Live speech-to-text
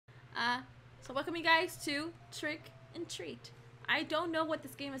So welcome you guys to Trick and Treat. I don't know what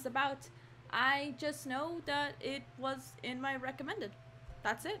this game is about. I just know that it was in my recommended.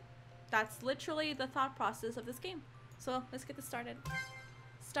 That's it. That's literally the thought process of this game. So let's get this started.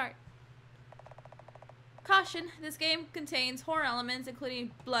 Start. Caution, this game contains horror elements including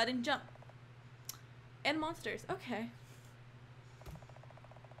blood and jump. And monsters. Okay.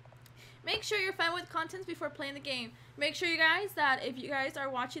 Make sure you're fine with contents before playing the game. Make sure you guys that if you guys are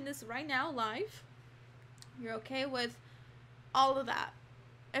watching this right now live, you're okay with all of that.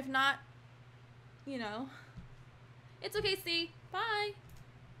 If not, you know, it's okay, see. Bye.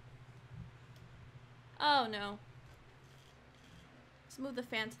 Oh no. Let's move the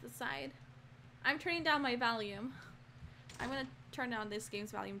fan to the side. I'm turning down my volume. I'm gonna turn down this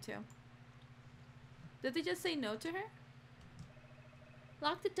game's volume too. Did they just say no to her?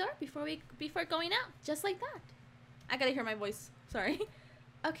 Lock the door before going out, just like that. I gotta hear my voice. Sorry.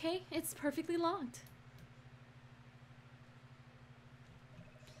 Okay, it's perfectly locked.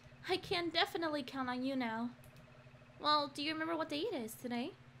 I can definitely count on you now. Well, do you remember what day it is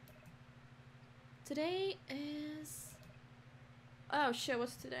today? Today is... Oh shit,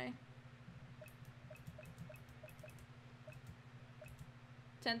 what's today?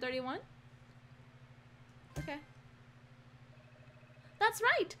 10:31? Okay. That's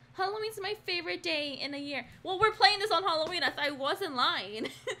right! Halloween's my favorite day in a year. Well, we're playing this on Halloween. I wasn't lying.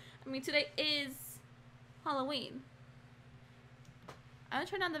 I mean, today is Halloween. I'm gonna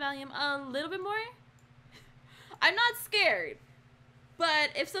turn down the volume a little bit more. I'm not scared. But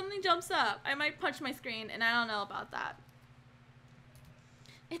if something jumps up, I might punch my screen, and I don't know about that.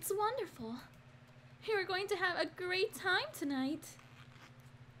 It's wonderful. We're going to have a great time tonight.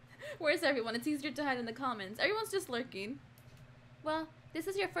 Where's everyone? It's easier to hide in the comments. Everyone's just lurking. Well, this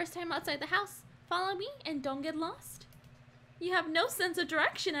is your first time outside the house. Follow me and don't get lost. You have no sense of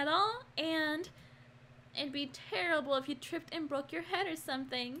direction at all, and it'd be terrible if you tripped and broke your head or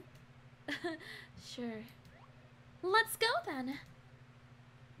something. Sure. Let's go then.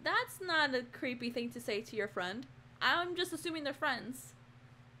 That's not a creepy thing to say to your friend. I'm just assuming they're friends.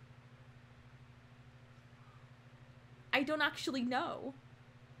 I don't actually know.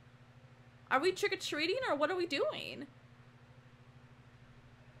 Are we trick-or-treating or what are we doing?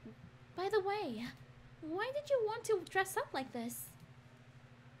 By the way, why did you want to dress up like this?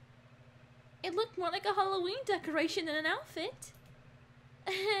 It looked more like a Halloween decoration than an outfit.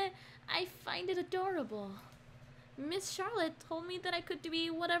 I find it adorable. Miss Charlotte told me that I could be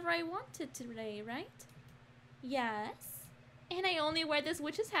whatever I wanted today, right? Yes. And I only wear this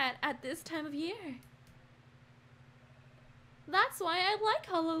witch's hat at this time of year. That's why I like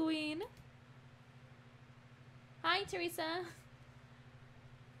Halloween. Hi, Teresa.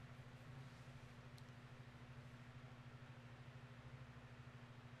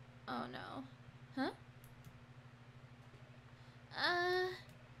 Oh no. Huh?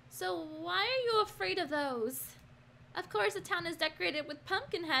 So why are you afraid of those? Of course the town is decorated with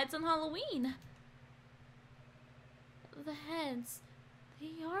pumpkin heads on Halloween. The heads,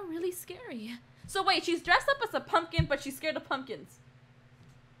 they are really scary. So wait, she's dressed up as a pumpkin, but she's scared of pumpkins.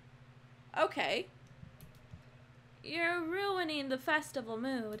 Okay. You're ruining the festival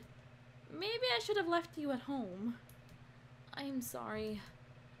mood. Maybe I should have left you at home. I'm sorry.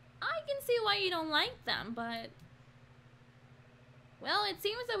 I can see why you don't like them, but... Well, it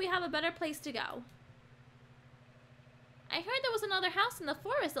seems that we have a better place to go. I heard there was another house in the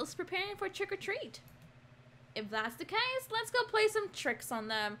forest that was preparing for trick-or-treat. If that's the case, let's go play some tricks on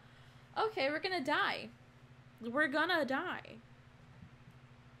them. Okay, we're gonna die. We're gonna die.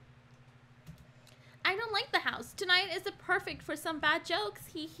 I don't like the house. Tonight isn't perfect for some bad jokes,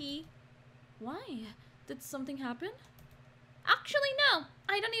 hee hee. Why? Did something happen? Actually, no.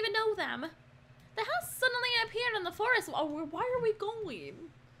 I don't even know them. The house suddenly appeared in the forest. Oh, why are we going?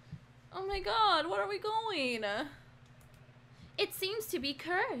 Oh my god, where are we going? It seems to be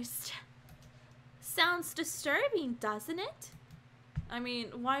cursed. Sounds disturbing, doesn't it? I mean,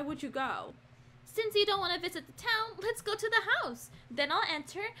 why would you go? Since you don't want to visit the town, let's go to the house. Then I'll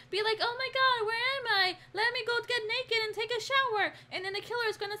enter, be like, oh my god, where am I? Let me go get naked and take a shower. And then the killer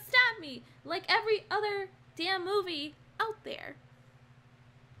is gonna stab me. Like every other damn movie out there.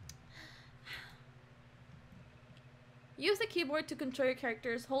 Use the keyboard to control your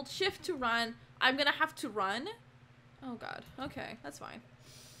characters. Hold shift to run. I'm gonna have to run? Oh god. Okay, that's fine.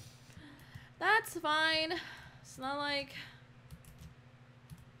 That's fine. It's not like...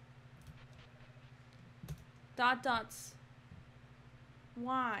 Dots.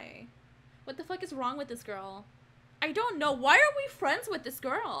 Why? What the fuck is wrong with this girl? I don't know. Why are we friends with this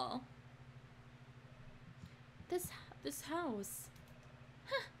girl? This house.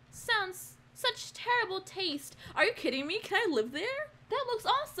 Huh. So, incredible taste. Are you kidding me? Can I live there? That looks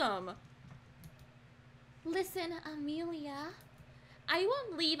awesome. Listen, Amelia. I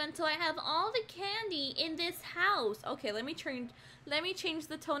won't leave until I have all the candy in this house. Okay, let me change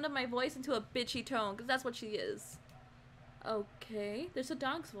the tone of my voice into a bitchy tone, because that's what she is. Okay, there's a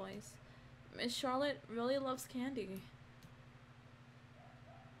dog's voice. Miss Charlotte really loves candy.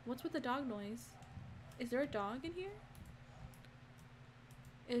 What's with the dog noise? Is there a dog in here?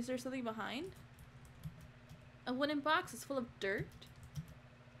 Is there something behind? A wooden box is full of dirt.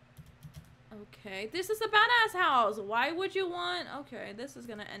 Okay, this is a badass house. Why would you want... Okay, this is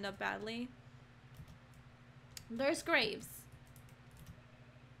gonna end up badly. There's graves.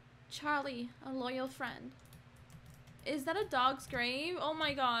 Charlie, a loyal friend. Is that a dog's grave? Oh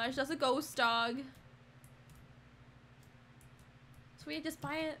my gosh, that's a ghost dog. So we just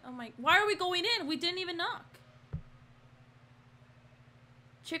buy it? Oh my... Why are we going in? We didn't even knock.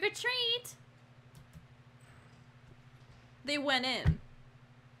 Trick or treat! They went in.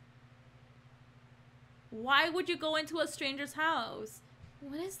 Why would you go into a stranger's house?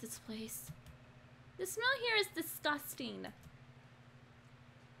 What is this place? The smell here is disgusting.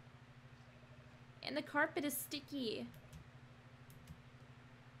 And the carpet is sticky.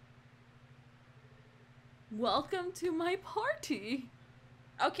 Welcome to my party.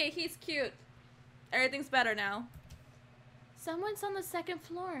 Okay, he's cute. Everything's better now. Someone's on the second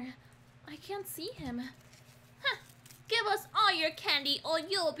floor. I can't see him. Huh. Give us all your candy or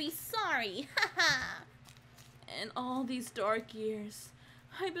you'll be sorry. Haha. And all these dark years,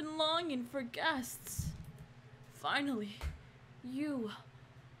 I've been longing for guests. Finally, you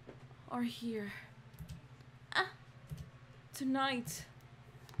are here. Tonight,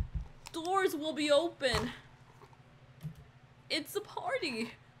 doors will be open. It's a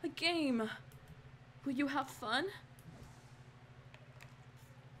party, a game. Will you have fun?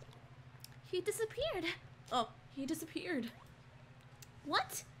 He disappeared. Oh, he disappeared.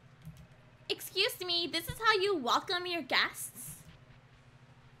 What? Excuse me, this is how you welcome your guests?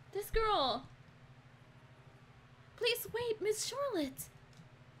 This girl. Please wait, Miss Charlotte.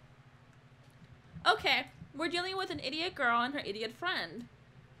 Okay, we're dealing with an idiot girl and her idiot friend.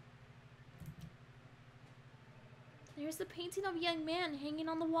 There's a painting of a young man hanging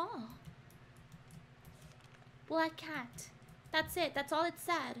on the wall. Black cat. That's it, that's all it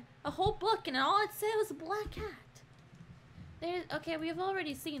said. A whole book and all it said was a black cat. Okay, we've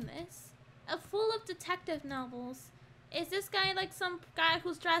already seen this. Full of detective novels. Is this guy like some guy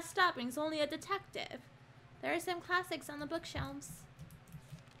who's dressed up and he's only a detective? There are some classics on the bookshelves.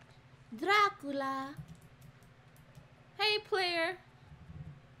 Dracula. Hey, player.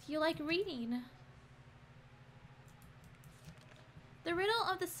 Do you like reading? The Riddle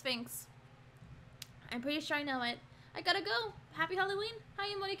of the Sphinx. I'm pretty sure I know it. I gotta go. Happy Halloween.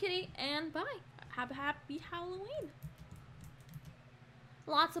 Hi, Money Kitty. And bye. Have a happy Halloween.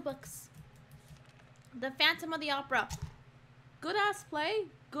 Lots of books. The Phantom of the Opera. Good ass play.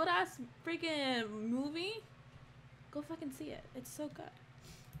 Good ass freaking movie. Go fucking see it. It's so good.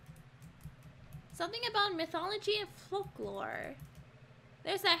 Something about mythology and folklore.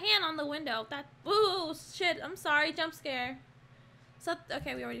 There's a hand on the window. That. Ooh, shit. I'm sorry. Jump scare. So,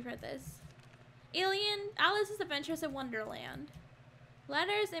 okay, we already read this. Alice's Adventures in Wonderland.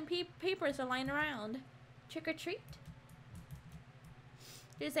 Letters and papers are lying around. Trick or treat.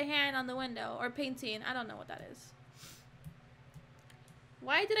 There's a hand on the window, or painting. I don't know what that is.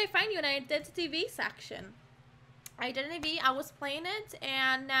 Why did I find you in Identity V section? Identity V, I was playing it,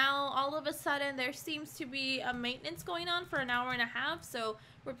 and now all of a sudden there seems to be a maintenance going on for an hour and a half, so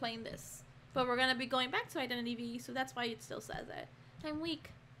we're playing this. But we're going to be going back to Identity V, so that's why it still says it. I'm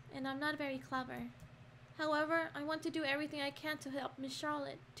weak, and I'm not very clever. However, I want to do everything I can to help Miss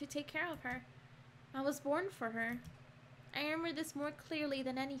Charlotte, to take care of her. I was born for her. I remember this more clearly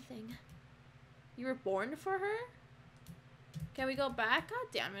than anything. You were born for her? Can we go back?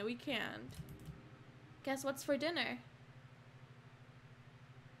 God damn it, we can't. Guess what's for dinner?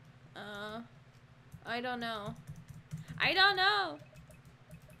 I don't know. I don't know!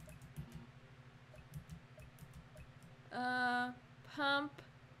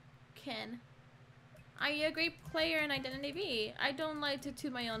 Pumpkin. Are you a great player in Identity V? I don't like to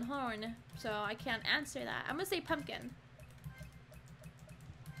toot my own horn, so I can't answer that. I'm gonna say pumpkin.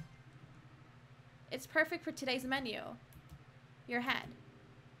 It's perfect for today's menu. Your head.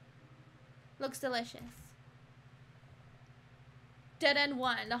 Looks delicious. Dead End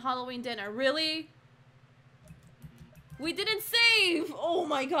 1, the Halloween dinner. Really? We didn't save! Oh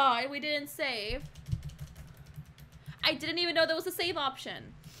my god, we didn't save. I didn't even know there was a save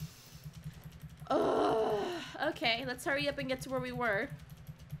option. Ugh. Okay, let's hurry up and get to where we were.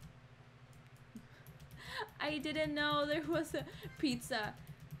 I didn't know there was a pizza.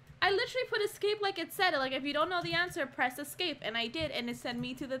 I literally put escape like it said. Like, if you don't know the answer, press escape. And I did, and it sent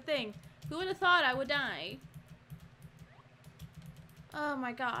me to the thing. Who would have thought I would die? Oh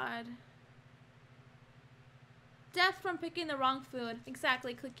my god. Death from picking the wrong food.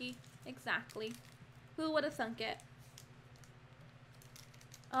 Exactly, Clicky. Exactly. Who would have thunk it?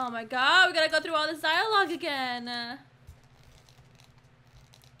 Oh my god, we gotta go through all this dialogue again.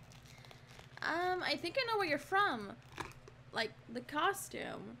 I think I know where you're from. Like, the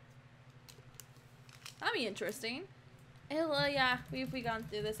costume. That'd be interesting. Yeah, we've gone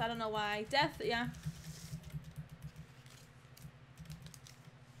through this. I don't know why. Death, yeah.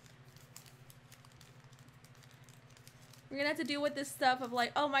 We're gonna have to deal with this stuff of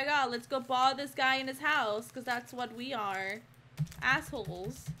like, oh my god, let's go bother this guy in his house, because that's what we are.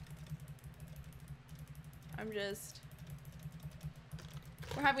 Assholes.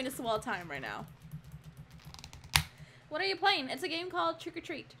 We're having a swell time right now. What are you playing? It's a game called Trick or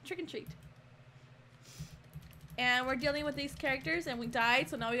Treat. Trick and Treat. And we're dealing with these characters and we died,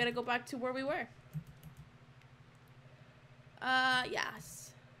 so now we gotta go back to where we were.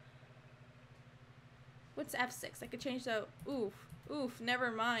 Yes. What's F6? I could change the... Oof,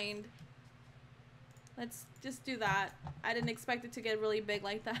 never mind. Let's just do that. I didn't expect it to get really big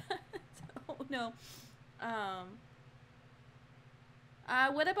like that. Oh, no.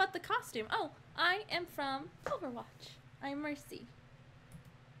 What about the costume? Oh, I am from Overwatch. I'm Mercy.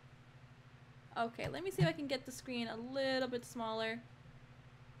 Okay, let me see if I can get the screen a little bit smaller.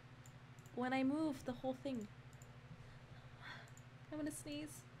 When I move the whole thing. I'm gonna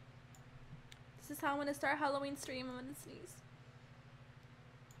sneeze. This is how I'm gonna start Halloween stream. I'm gonna sneeze.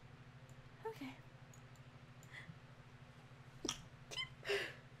 Okay.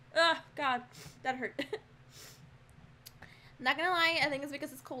 Ugh, God, that hurt. Not gonna lie, I think it's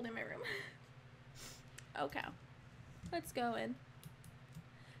because it's cold in my room. Okay. Let's go in.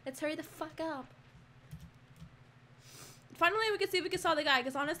 Let's hurry the fuck up. Finally, we can see if we can saw the guy,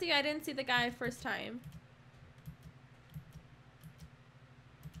 because honestly, I didn't see the guy first time.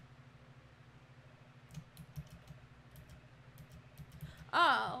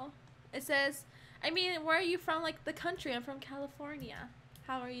 Oh. It says, I mean, where are you from? Like, the country. I'm from California.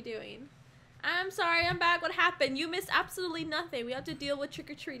 How are you doing? I'm sorry, I'm back. What happened? You missed absolutely nothing. We have to deal with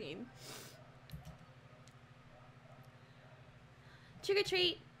trick-or-treating.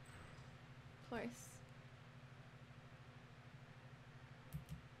 Trick-or-treat. Of course.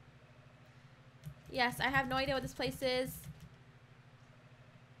 Yes, I have no idea what this place is.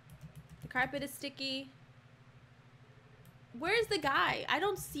 The carpet is sticky. Where's the guy? I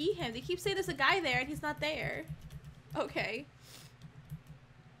don't see him. They keep saying there's a guy there and he's not there. Okay.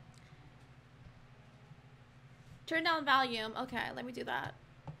 Turn down volume. Okay, let me do that.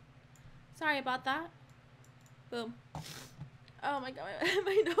 Sorry about that. Boom. Oh my god,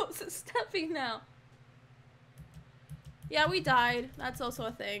 my nose is stuffy now. Yeah, we died. That's also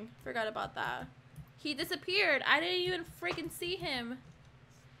a thing. Forgot about that. He disappeared. I didn't even freaking see him.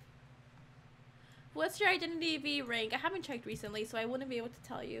 What's your identity V rank? I haven't checked recently, so I wouldn't be able to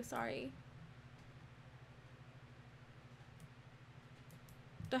tell you. Sorry.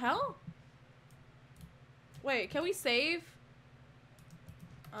 The hell? Wait, can we save?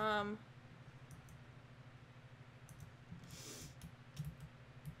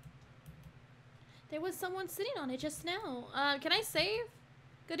 There was someone sitting on it just now. Can I save?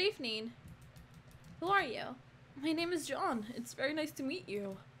 Good evening. Who are you? My name is John. It's very nice to meet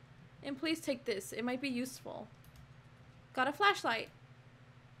you. And please take this. It might be useful. Got a flashlight.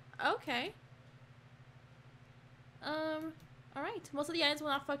 Okay. Alright. Most of the items will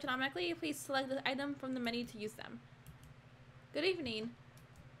not function automatically. Please select the item from the menu to use them. Good evening.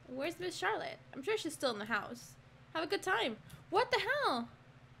 Where's Miss Charlotte? I'm sure she's still in the house. Have a good time. What the hell?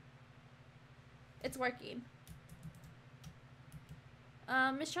 It's working.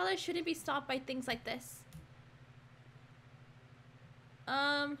 Miss Charlotte shouldn't be stopped by things like this.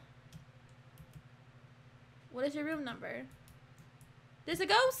 What is your room number? There's a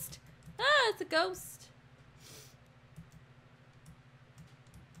ghost! Ah, it's a ghost.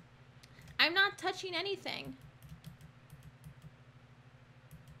 I'm not touching anything.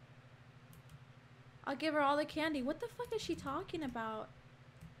 I'll give her all the candy. What the fuck is she talking about?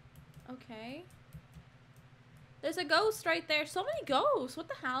 Okay. There's a ghost right there. So many ghosts. What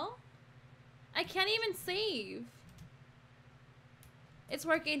the hell? I can't even save. It's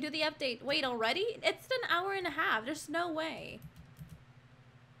working. Do the update. Wait, already? It's an hour and a half. There's no way.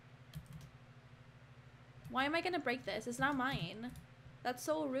 Why am I gonna break this? It's not mine. That's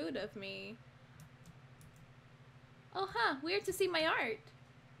so rude of me. Oh, huh. Weird to see my art.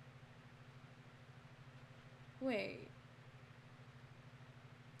 Wait.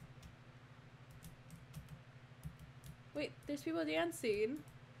 Wait, there's people dancing.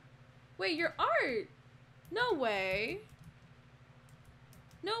 Wait, your art! No way!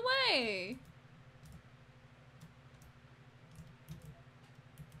 No way!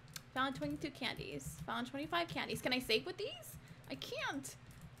 Found 22 candies. Found 25 candies. Can I save with these? I can't!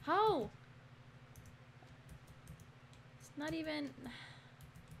 How? It's not even...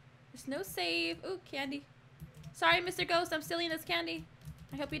 There's no save. Ooh, candy. Sorry, Mr. Ghost, I'm stealing this candy.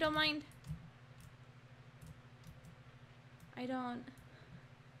 I hope you don't mind. I don't...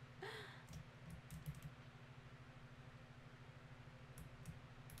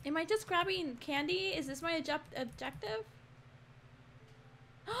 Am I just grabbing candy? Is this my objective?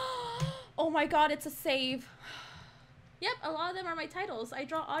 Oh my god, it's a save. Yep, a lot of them are my titles. I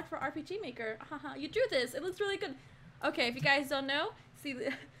draw art for RPG Maker. Haha, you drew this. It looks really good. Okay, if you guys don't know, see,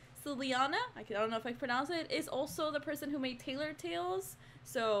 Liana, I don't know if I pronounce it, is also the person who made Taylor Tales.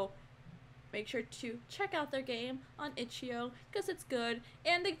 So make sure to check out their game on itch.io because it's good.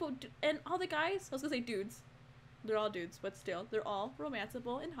 And all the guys, I was gonna say dudes. They're all dudes, but still, they're all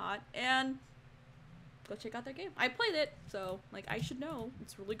romanceable and hot. And go check out their game. I played it, so like I should know.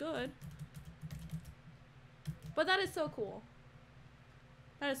 It's really good. But that is so cool.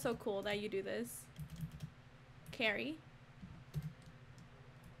 That is so cool that you do this. Carrie.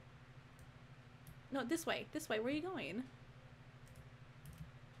 No, this way. This way. Where are you going?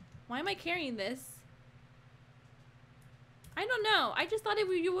 Why am I carrying this? I don't know. I just thought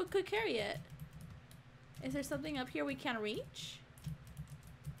you could carry it. Is there something up here we can't reach?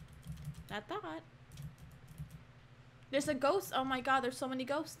 Not that. There's a ghost. Oh my god, there's so many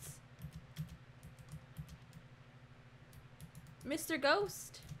ghosts. Mr.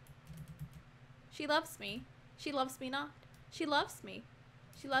 Ghost. She loves me. She loves me not. She loves me.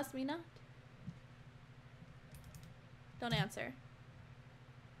 She loves me not. Don't answer.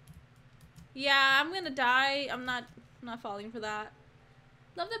 Yeah, I'm gonna die. I'm not falling for that.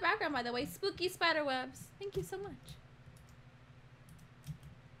 Love the background, by the way. Spooky spider webs. Thank you so much.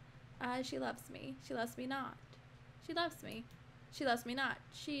 She loves me. She loves me not. She loves me. She loves me not.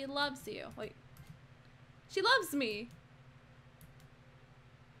 She loves you. Wait. She loves me.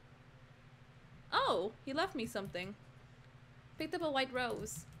 Oh, he left me something. Picked up a white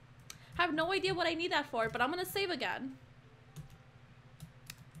rose. Have no idea what I need that for, but I'm gonna save again.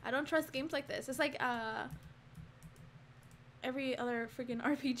 I don't trust games like this. It's like every other freaking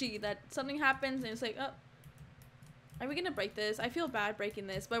RPG that something happens and it's like, oh, are we gonna break this? I feel bad breaking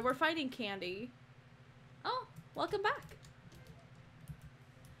this, but we're fighting Candy. Oh, welcome back.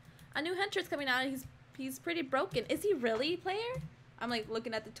 A new Hunter's coming out and he's pretty broken. Is he really, player? I'm like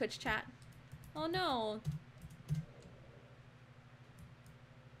looking at the Twitch chat. Oh no.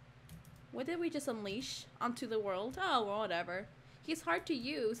 What did we just unleash onto the world? Oh, well, whatever. He's hard to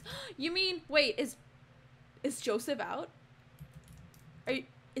use. You mean, wait, is Joseph out?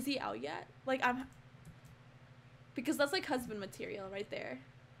 Is he out yet? Like, because that's like husband material right there.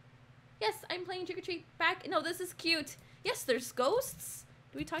 Yes, I'm playing Trick or Treat back. No, this is cute. Yes, there's ghosts.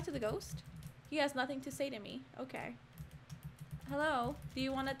 Do we talk to the ghost? He has nothing to say to me. Okay. Hello, do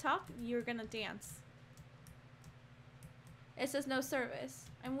you want to talk? You're gonna dance. It says no service.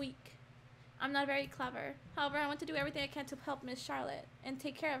 I'm weak. I'm not very clever. However, I want to do everything I can to help Miss Charlotte and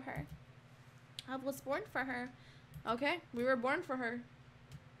take care of her. I was born for her. Okay, we were born for her.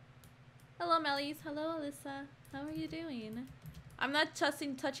 Hello, MeliZ. Hello, Alyssa. How are you doing? I'm not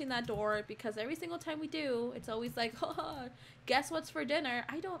touching that door because every single time we do, it's always like, oh, guess what's for dinner?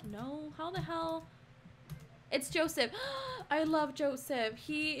 I don't know. How the hell? It's Joseph. I love Joseph.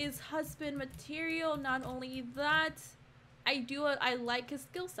 He is husband material. Not only that, I like his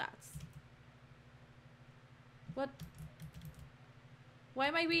skill sets. What? Why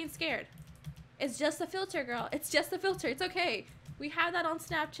am I being scared? It's just a filter, girl. It's just a filter. It's okay. We have that on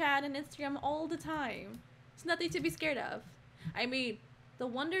Snapchat and Instagram all the time. It's nothing to be scared of. I mean, the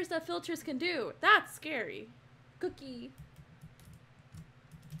wonders that filters can do. That's scary. Cookie.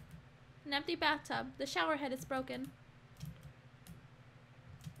 An empty bathtub. The shower head is broken.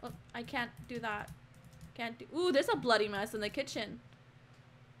 Oh, I can't do that. Can't do. Ooh, there's a bloody mess in the kitchen.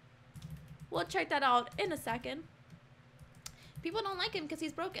 We'll check that out in a second. People don't like him because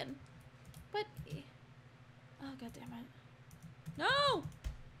he's broken. But, oh, god damn it. No!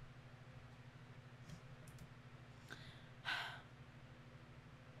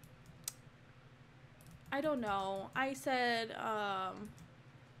 I don't know. I said,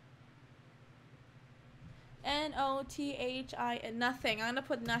 N-O-T-H-I, nothing. I'm gonna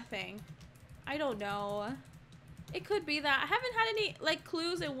put nothing. I don't know. It could be that. I haven't had any, like,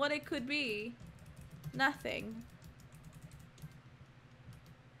 clues in what it could be. Nothing.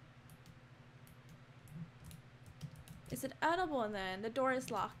 Is it edible then? The door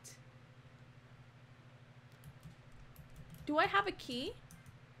is locked. Do I have a key?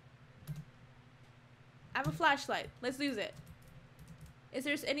 I have a flashlight. Let's use it. Is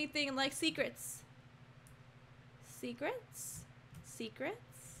there anything like secrets? Secrets?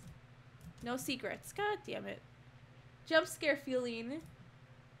 Secrets? No secrets. God damn it. Jump scare feeling.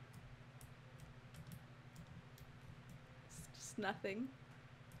 It's just nothing.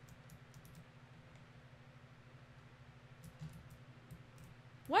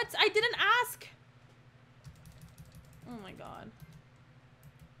 What? I didn't ask! Oh my god.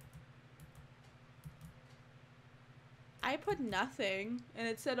 I put nothing, and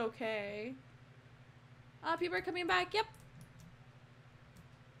it said okay. People are coming back. Yep.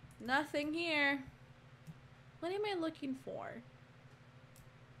 Nothing here. What am I looking for?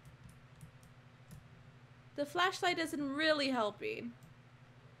 The flashlight isn't really helping.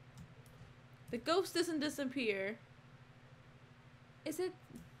 The ghost doesn't disappear. Is it?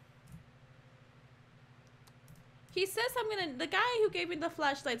 He says the guy who gave me the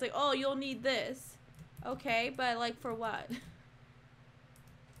flashlight's like, oh, you'll need this. Okay, but like for what?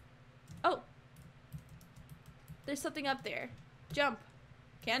 Oh. There's something up there. Jump.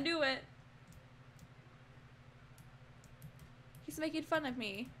 Can't do it. He's making fun of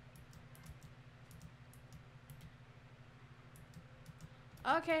me.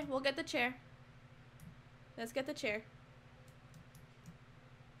 Okay, we'll get the chair. Let's get the chair.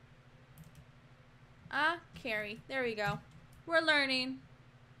 Carry. There we go. We're learning.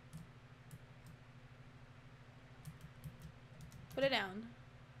 Put it down.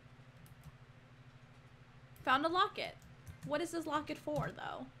 Found a locket. What is this locket for,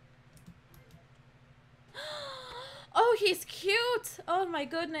 though? Oh, he's cute! Oh my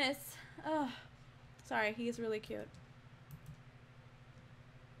goodness. Oh, sorry, he's really cute.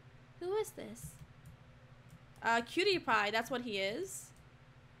 Who is this? Cutie Pie, that's what he is.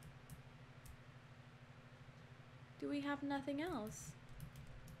 Do we have nothing else?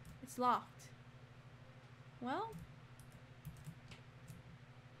 It's locked. Well,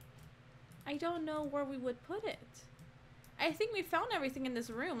 I don't know where we would put it. I think we found everything in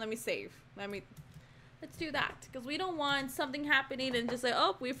this room. Let me save. Let's do that. Because we don't want something happening and just like,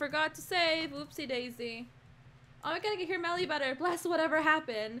 oh, we forgot to save. Oopsie daisy. Oh, I gotta get here MeliZ better. Bless whatever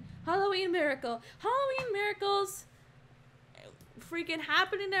happened. Halloween miracle. Halloween miracles freaking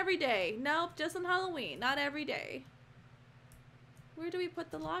happening every day. Nope, just on Halloween. Not every day. Where do we put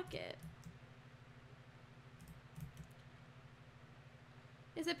the locket?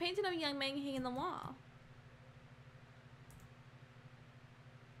 Is it painted of a young man hanging in the wall?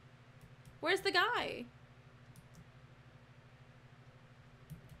 Where's the guy?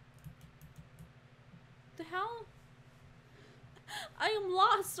 The hell? I am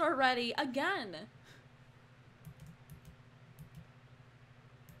lost already. Again.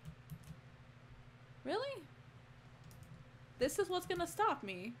 Really? This is what's gonna stop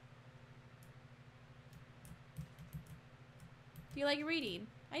me. Do you like reading?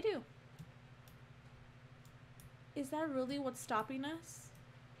 I do. Is that really what's stopping us?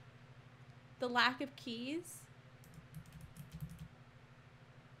 The lack of keys?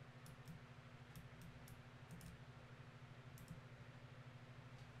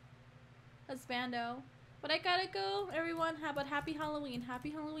 Husbando. But I gotta go, everyone. How about happy Halloween? Happy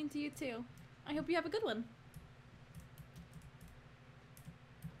Halloween to you too. I hope you have a good one.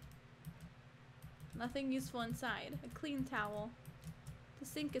 Nothing useful inside. A clean towel. The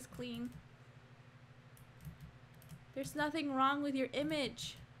sink is clean. There's nothing wrong with your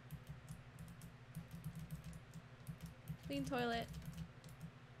image. Clean toilet.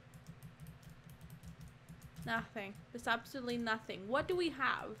 Nothing. There's absolutely nothing. What do we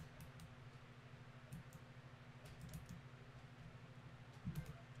have?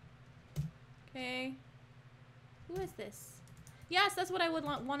 Okay. Who is this? Yes, that's what I would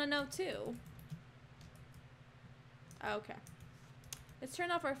want to know too. Okay. Let's turn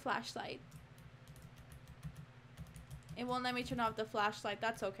off our flashlight. It won't let me turn off the flashlight.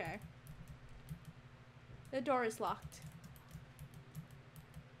 That's okay. The door is locked.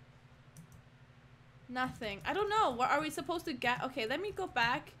 Nothing. I don't know. What are we supposed to get? Okay, let me go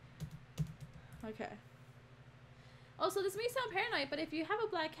back. Okay. Also, this may sound paranoid, but if you have a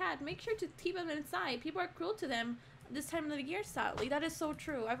black cat, make sure to keep them inside. People are cruel to them this time of the year, sadly. That is so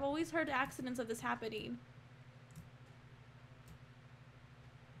true. I've always heard accidents of this happening.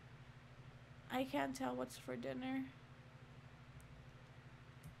 I can't tell what's for dinner.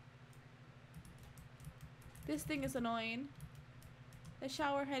 This thing is annoying. The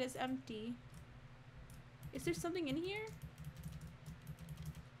shower head is empty. Is there something in here?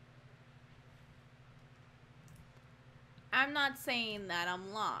 I'm not saying that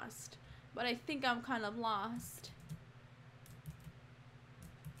I'm lost, but I think I'm kind of lost.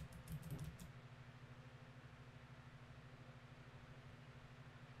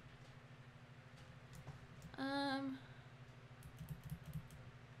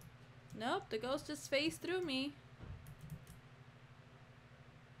 Nope, the ghost just phased through me.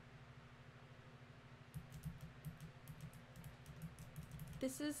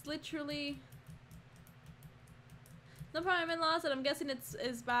 This is literally... No problem, I'm lost, and I'm guessing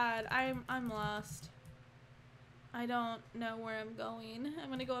it's bad. I'm lost. I don't know where I'm going. I'm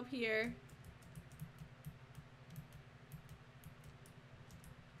gonna go up here.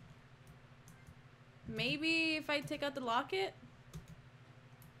 Maybe if I take out the locket?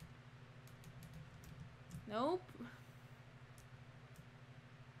 Nope.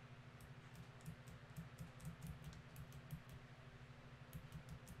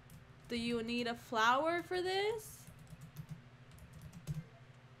 Do you need a flower for this?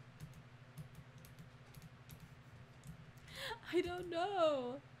 I don't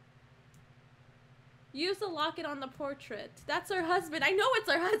know. Use the locket on the portrait. That's her husband. I know it's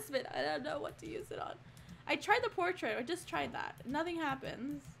her husband. I don't know what to use it on. I tried the portrait. I just tried that. Nothing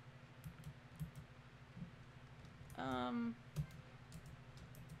happens.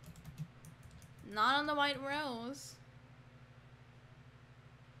 Not on the white rose.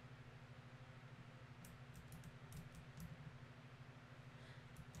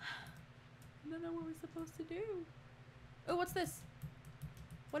 I don't know what we're supposed to do. Oh, what's this?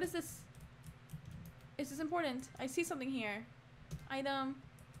 What is this? Is this important? I see something here. Item.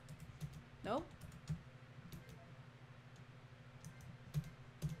 Nope.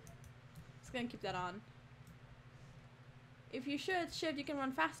 Just gonna keep that on. If you should shift, you can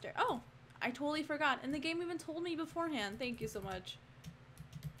run faster. Oh, I totally forgot. And the game even told me beforehand. Thank you so much.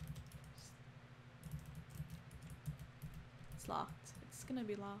 It's locked. It's gonna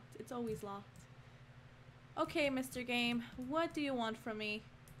be locked. It's always locked. Okay, Mr. Game. What do you want from me?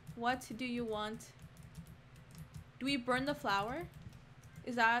 What do you want? Do we burn the flower?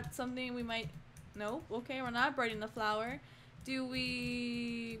 Is that something we might... No? Okay, we're not burning the flower. Do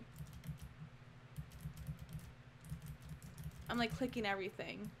we... I'm like clicking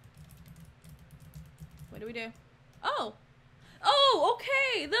everything. What do we do? Oh! Oh,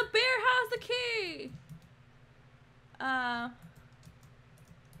 okay! The bear has the key!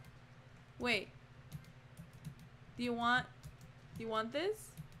 Wait. Do you want this?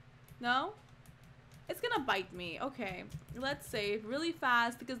 No? It's gonna bite me. Okay. Let's save really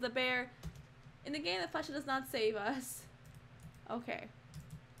fast because the bear in the game, the flashlight does not save us. Okay.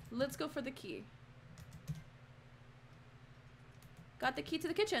 Let's go for the key. Got the key to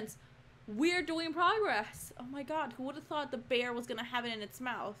the kitchens. We're doing progress. Oh my god, who would have thought the bear was gonna have it in its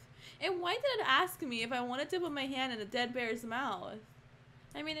mouth? And why did it ask me if I wanted to put my hand in a dead bear's mouth?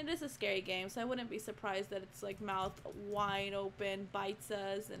 I mean, it is a scary game, so I wouldn't be surprised that it's like mouth wide open, bites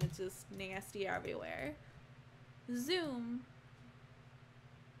us, and it's just nasty everywhere. Zoom.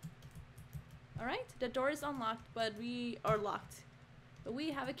 Alright, the door is unlocked, but we are locked. But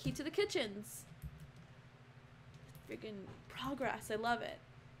we have a key to the kitchens. Freaking progress, I love it.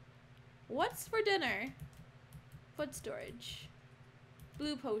 What's for dinner? Food storage.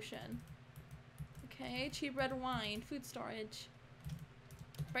 Blue potion. Okay, cheap red wine. Food storage.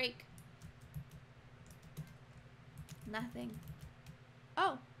 Break. Nothing.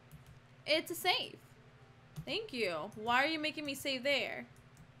 Oh. It's a save. Thank you. Why are you making me save there?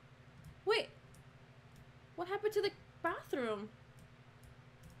 Wait. What happened to the bathroom?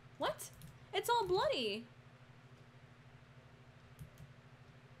 What? It's all bloody.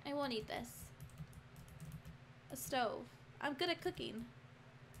 I won't eat this. A stove. I'm good at cooking.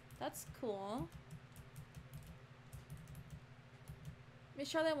 That's cool. Miss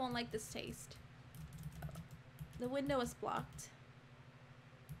Charlotte won't like this taste. The window is blocked.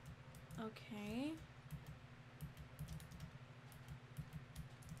 Okay.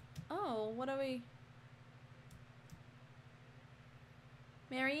 Oh, what are we...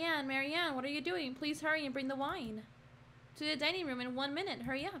 Marianne, what are you doing? Please hurry and bring the wine. To the dining room in 1 minute.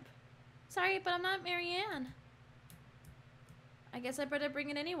 Hurry up. Sorry, but I'm not Marianne. I guess I better bring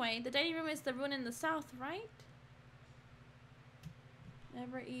it anyway. The dining room is the room in the south, right?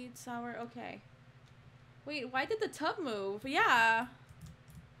 Never eat sour. Okay. Wait, why did the tub move? Yeah.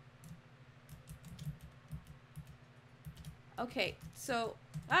 Okay, so...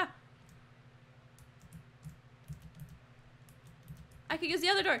 Ah! I could use the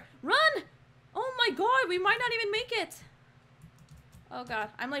other door. Run! Oh my god, we might not even make it. Oh god,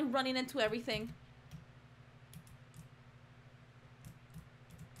 I'm like running into everything.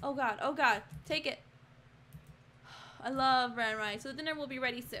 Oh god, oh god. Take it. I love brown rice. So the dinner will be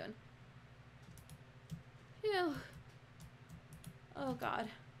ready soon. Phew. Oh god.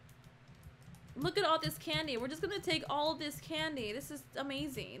 Look at all this candy. We're just gonna take all this candy. This is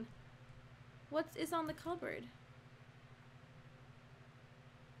amazing. What is on the cupboard?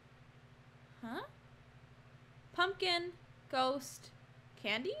 Huh? Pumpkin, ghost,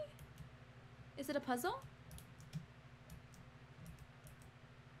 candy? Is it a puzzle?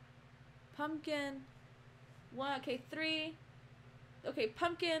 Pumpkin. One, okay, 3. Okay,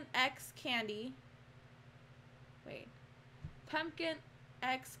 pumpkin, X, candy. Wait. Pumpkin,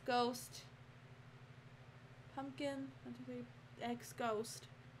 X, ghost. Pumpkin, 1, 2, 3, X, ghost.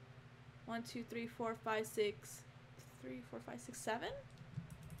 1, 2, 3, 4, 5, 6. 3, 4, 5, 6, 7?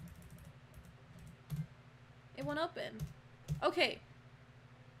 It won't open. Okay.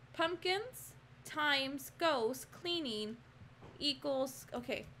 Pumpkins times ghost cleaning equals,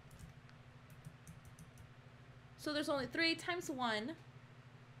 okay. So there's only 3 times 1.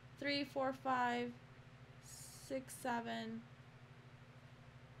 3, 4, 5, 6, 7,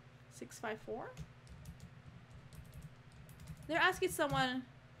 6, 5, 4. They're asking someone.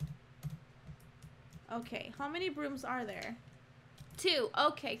 Okay, how many brooms are there? 2.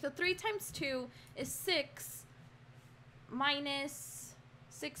 Okay, so 3 times 2 is 6 minus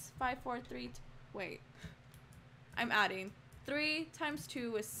 6, 5, 4, 3. Wait. I'm adding. 3 times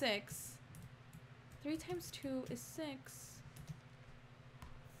 2 is 6. 3 times 2 is 6.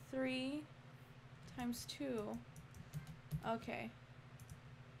 3 times 2. Okay.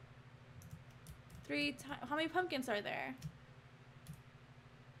 3 times. How many pumpkins are there?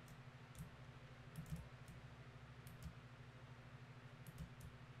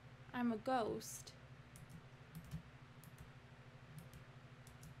 I'm a ghost.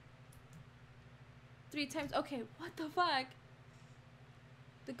 Three times. Okay, what the fuck?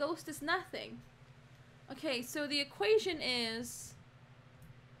 The ghost is nothing. Okay, so the equation is.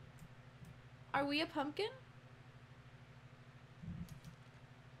 Are we a pumpkin?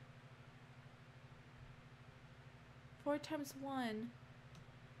 Four times 1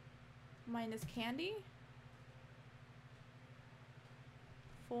 minus candy.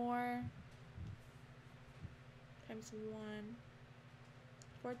 4 times 1.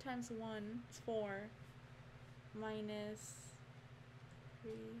 4 times 1 is 4 minus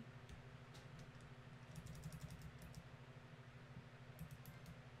 3.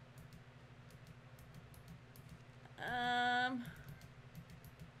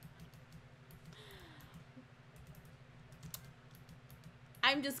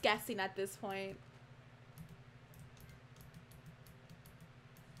 I'm just guessing at this point.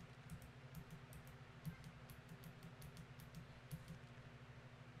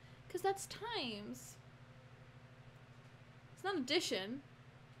 Because that's times. It's not addition.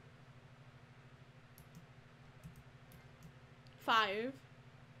 5.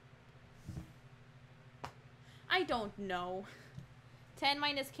 I don't know. 10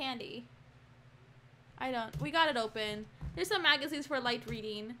 minus candy. We got it open. There's some magazines for light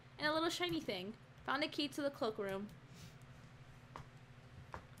reading and a little shiny thing. Found a key to the cloakroom.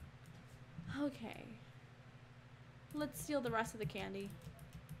 Okay. Let's steal the rest of the candy.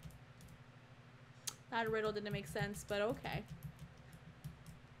 That riddle didn't make sense, but okay.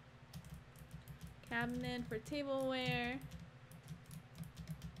 Cabinet for tableware.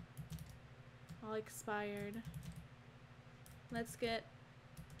 All expired.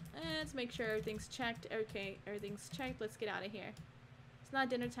 Let's make sure everything's checked. Okay, everything's checked. Let's get out of here. It's not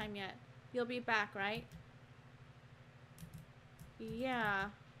dinner time yet. You'll be back, right? Yeah.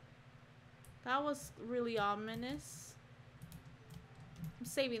 That was really ominous. I'm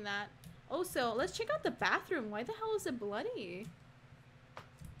saving that. Also, let's check out the bathroom. Why the hell is it bloody?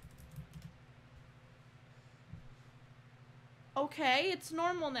 Okay, it's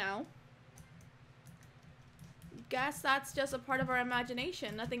normal now. Guess that's just a part of our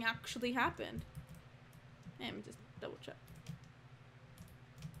imagination. Nothing actually happened. Let me just double check.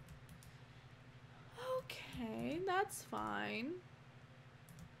 Okay, that's fine.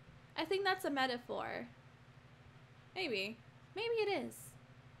 I think that's a metaphor. Maybe. Maybe it is.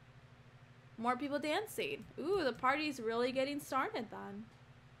 More people dancing. Ooh, the party's really getting started then.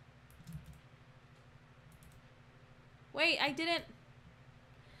 Wait, I didn't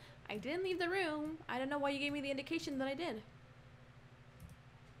leave the room. I don't know why you gave me the indication that I did.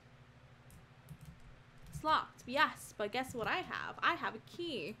 It's locked. Yes, but guess what I have? I have a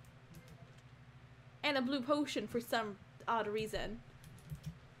key. And a blue potion for some odd reason.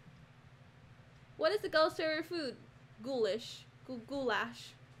 What is the ghost favorite food? Ghoulish.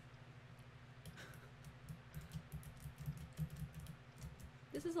 Goulash.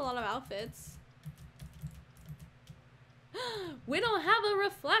 This is a lot of outfits. We don't have a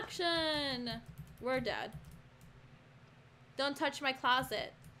reflection. We're dead. Don't touch my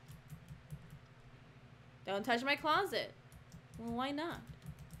closet. Don't touch my closet. Well, why not?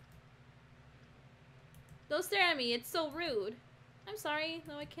 Don't stare at me. It's so rude. I'm sorry.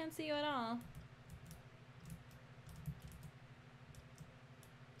 No, I can't see you at all.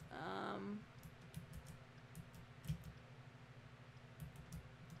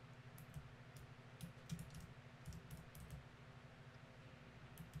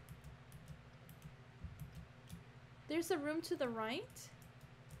 There's a room to the right?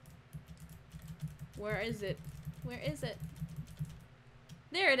 Where is it? Where is it?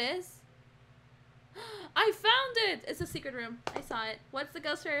 There it is. I found it! It's a secret room. I saw it. What's the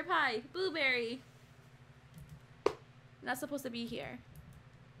ghost fairy pie? Blueberry. Not supposed to be here.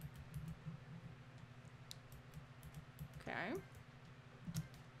 Okay.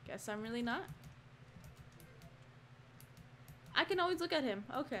 Guess I'm really not. I can always look at him.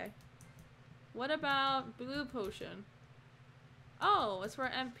 Okay. What about blue potion? Oh, it's for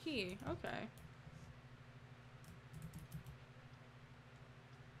MP. Okay.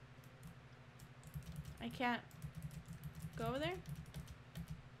 I can't go over there?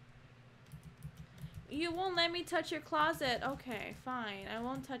 You won't let me touch your closet. Okay, fine. I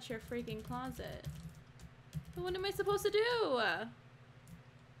won't touch your freaking closet. But what am I supposed to do? Are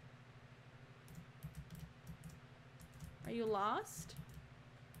you lost?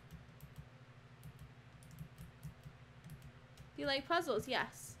 Do you like puzzles?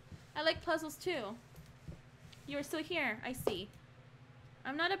 Yes. I like puzzles too. You are still here. I see.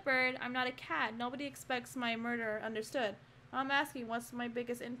 I'm not a bird. I'm not a cat. Nobody expects my murder. Understood. I'm asking what's my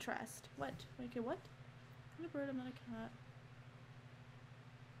biggest interest. What? Okay, what? I'm not a bird. I'm not a cat.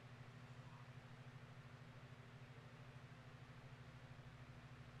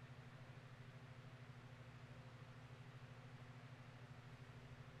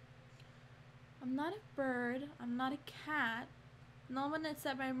 I'm not a bird. I'm not a cat. No one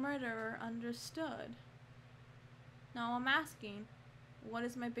except my murderer. Understood. Now I'm asking, what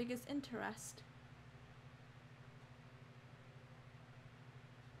is my biggest interest?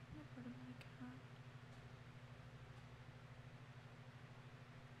 I'm not a bird, I'm not a cat.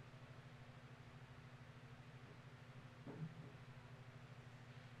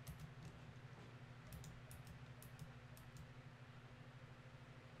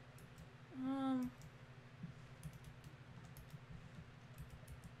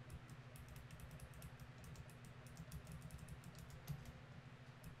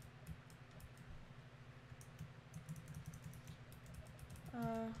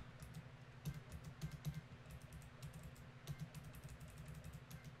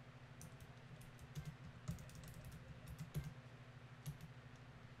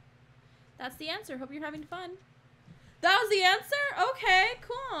 That's the answer. Hope you're having fun. That was the answer? Okay,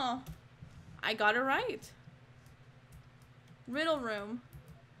 cool. I got it right. Riddle room.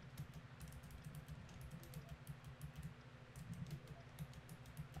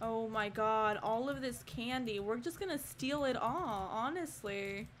 Oh my god, all of this candy. We're just gonna steal it all,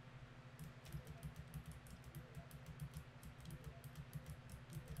 honestly.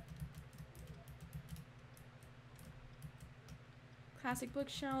 Classic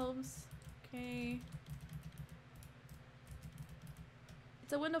bookshelves. Okay.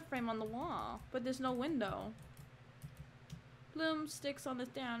 It's a window frame on the wall, but there's no window. Bloom sticks on the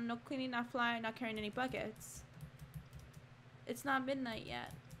stand. No cleaning, not flying, not carrying any buckets. It's not midnight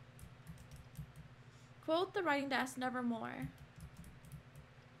yet. Quote the writing desk, nevermore.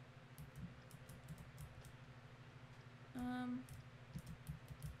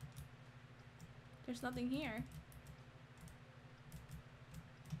 There's nothing here.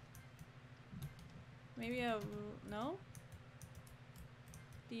 Maybe a... no?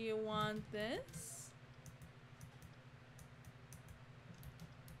 Do you want this?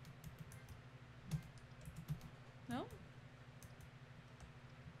 No?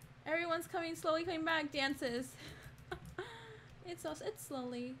 Everyone's slowly coming back. Dances. It's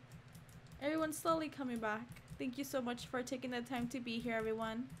slowly. Everyone's slowly coming back. Thank you so much for taking the time to be here,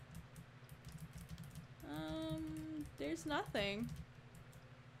 everyone. There's nothing.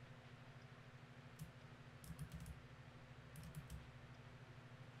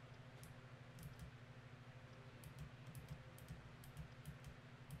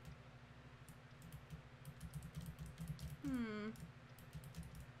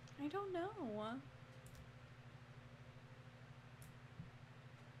 I don't know.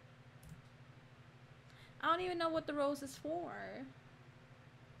 I don't even know what the rose is for.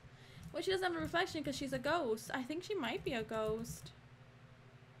 Well, she doesn't have a reflection because she's a ghost. I think she might be a ghost.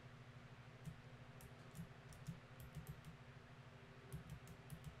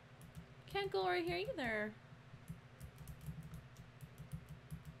 can't go right here either.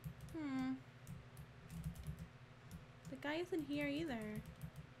 The guy isn't here either.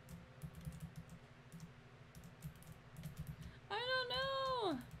 I don't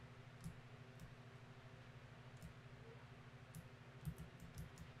know.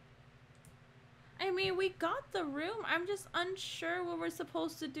 I mean, we got the room. I'm just unsure what we're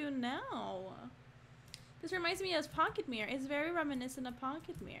supposed to do now. This reminds me of Pocket Mirror. It's very reminiscent of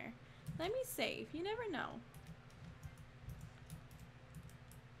Pocket Mirror. Let me save. You never know.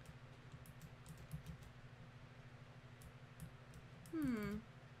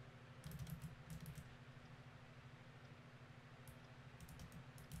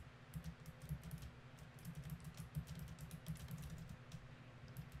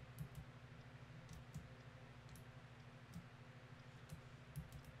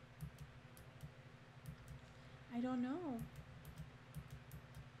 I don't know.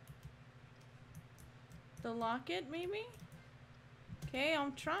 The locket, maybe? Okay,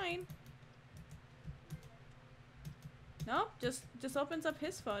 I'm trying. Nope, just opens up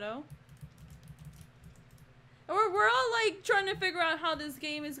his photo. We're all like trying to figure out how this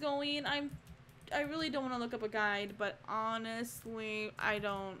game is going. I really don't want to look up a guide, but honestly, I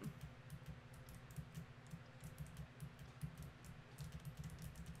don't.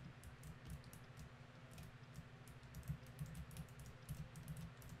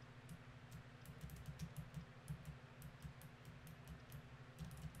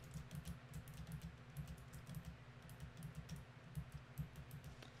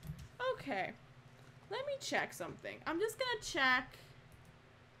 Okay, let me check something. I'm just gonna check.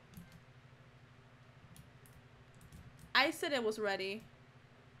 I said it was ready.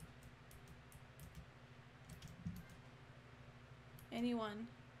 Anyone?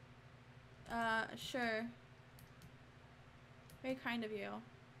 Sure. Very kind of you.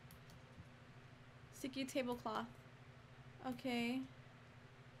 Sticky tablecloth. Okay.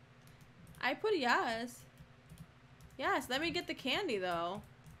 I put yes. Yes, let me get the candy though.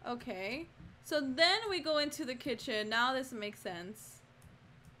 Okay. So then we go into the kitchen. Now this makes sense.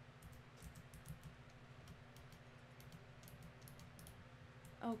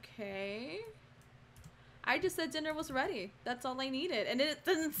 Okay. I just said dinner was ready. That's all I needed. And it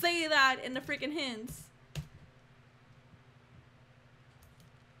doesn't say that in the freaking hints.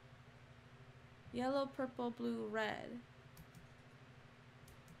 Yellow, purple, blue, red.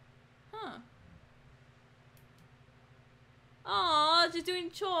 Huh. Aw, just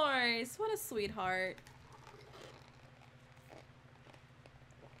doing chores. What a sweetheart.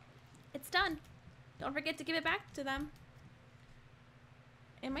 It's done. Don't forget to give it back to them.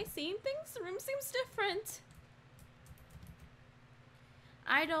 Am I seeing things? The room seems different.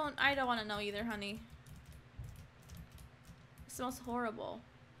 I don't want to know either, honey. It smells horrible.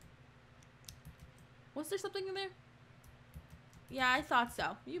 Was there something in there? Yeah, I thought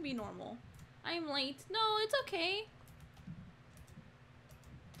so. You be normal. I'm late. No, it's okay.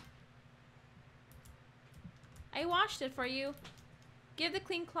 I washed it for you. Give the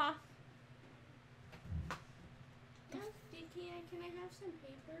clean cloth. Can I have some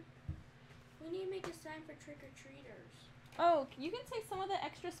paper? We need to make a sign for trick-or-treaters. Oh, you can take some of the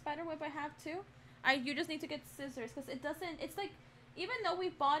extra spider web I have too. You just need to get scissors because it doesn't, it's like, even though we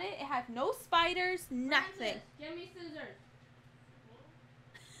bought it, it had no spiders, nothing. Francis, give me scissors.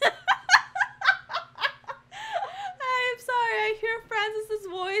 I'm sorry, I hear Francis's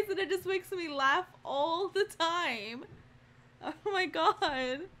voice and it just makes me laugh all the time. Oh my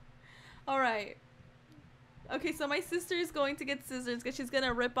god. Alright. Okay, so my sister is going to get scissors because she's going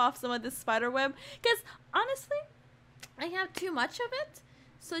to rip off some of this spider web. Because, honestly, I have too much of it.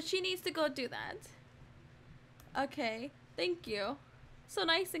 So she needs to go do that. Okay, thank you. So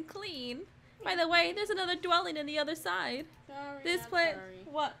nice and clean. By the way, there's another dwelling on the other side. Sorry, This not place. sorry.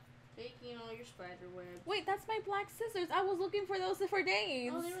 What? Taking all your spider web. Wait, that's my black scissors. I was looking for those for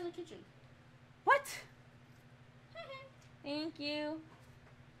days. Oh, they were in the kitchen. What? Thank you.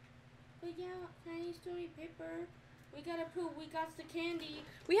 But yeah, I need story paper. We gotta prove we got the candy.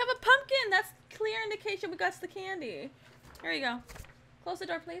 We have a pumpkin. That's clear indication we got the candy. Here you go. Close the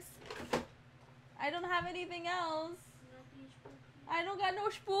door, please. I don't have anything else. I don't got no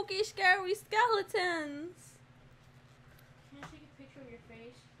spooky, scary skeletons. Can I take a picture of your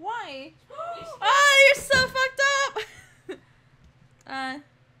face? Why? Oh, you're so fucked up.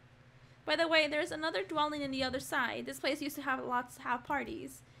 By the way, there's another dwelling in the other side. This place used to have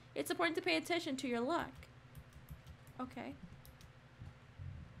parties. It's important to pay attention to your look. Okay.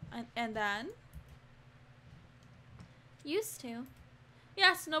 And then? Used to.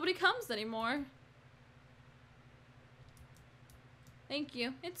 Yes, nobody comes anymore. Thank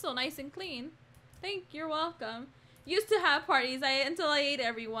you. It's so nice and clean. You're welcome. Used to have parties until I ate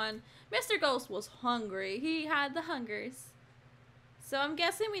everyone. Mr. Ghost was hungry. He had the hungers. So I'm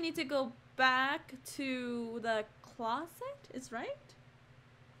guessing we need to go back to the closet, is right?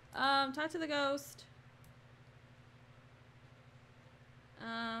 Talk to the ghost.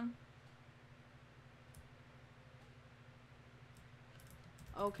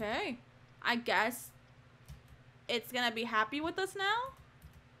 Okay. I guess it's gonna be happy with us now?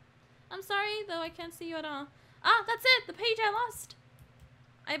 I'm sorry, though I can't see you at all. Ah, that's it! The page I lost!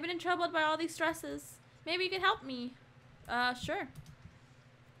 I've been in trouble by all these stresses. Maybe you can help me. Sure.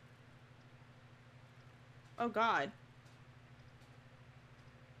 Oh god.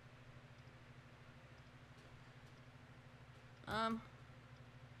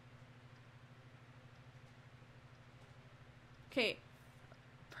 Okay.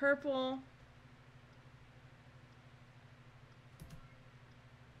 Purple.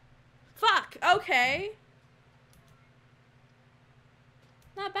 Fuck! Okay.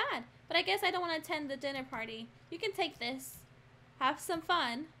 Not bad. But I guess I don't want to attend the dinner party. You can take this. Have some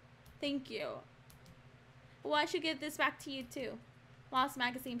fun. Thank you. Well, I should give this back to you too. Lost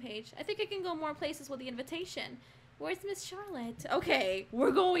magazine page. I think I can go more places with the invitation. Where's Miss Charlotte? Okay,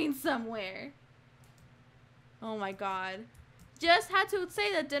 we're going somewhere. Oh my god. Just had to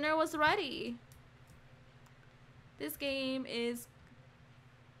say that dinner was ready. This game is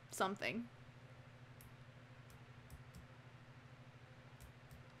something.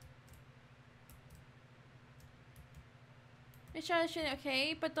 Miss Charlotte,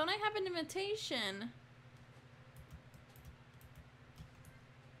 okay, but don't I have an invitation?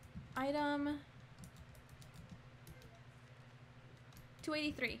 Item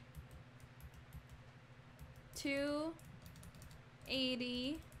 283.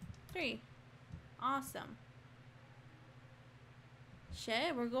 283. Awesome.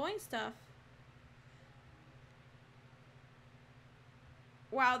 Shit, we're going stuff.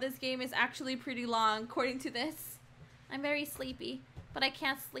 Wow, this game is actually pretty long, according to this. I'm very sleepy, but I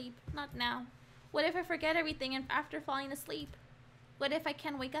can't sleep. Not now. What if I forget everything and after falling asleep? What if I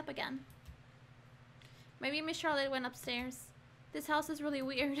can't wake up again? Maybe Miss Charlotte went upstairs. This house is really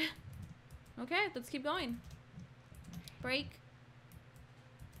weird. Okay, let's keep going. Break.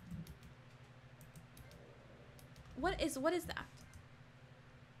 What is that?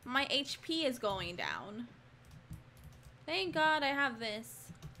 My HP is going down. Thank God I have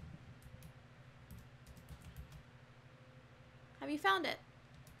this. Have you found it?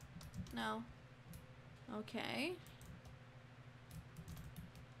 No. Okay.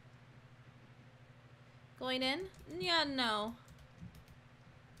 Going in? Yeah, no.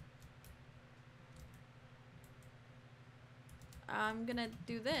 I'm gonna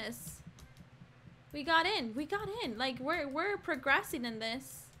do this. We got in. We got in. Like, we're progressing in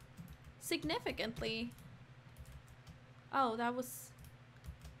this significantly. Oh, that was...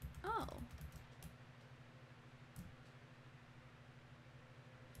 Oh.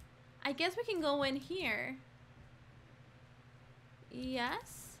 I guess we can go in here.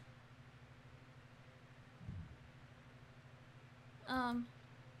 Yes.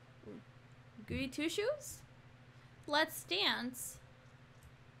 Goody two shoes? Let's dance.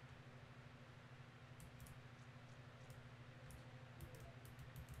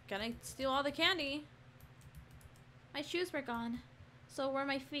 Gonna steal all the candy. My shoes were gone. So were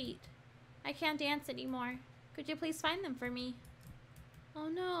my feet. I can't dance anymore. Could you please find them for me? Oh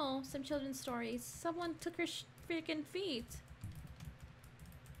no, some children's stories. Someone took her freaking feet.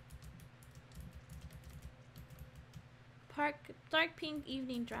 Dark pink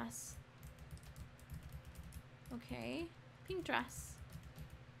evening dress. Okay. Pink dress.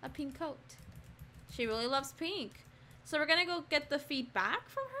 A pink coat. She really loves pink. So we're gonna go get the feet back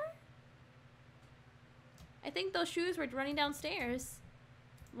from her? I think those shoes were running downstairs.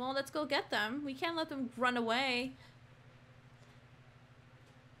 Well, let's go get them. We can't let them run away.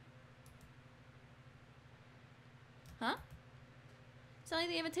 Huh?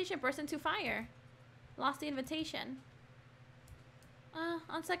 Suddenly the invitation burst into fire. Lost the invitation.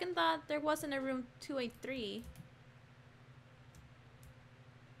 On second thought, there wasn't a room 283.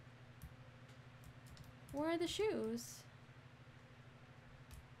 Where are the shoes?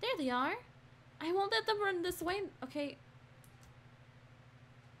 There they are. I won't let them run this way. Okay.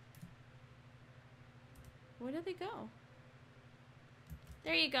 Where did they go?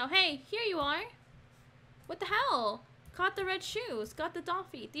 There you go. Hey, here you are. What the hell? Caught the red shoes. Got the doll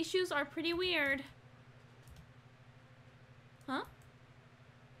feet. These shoes are pretty weird. Huh?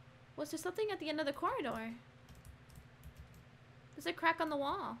 Was there something at the end of the corridor? There's a crack on the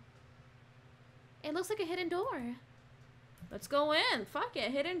wall. It looks like a hidden door. Let's go in. Fuck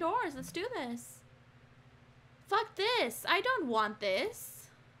it. Hidden doors. Let's do this. Fuck this. I don't want this.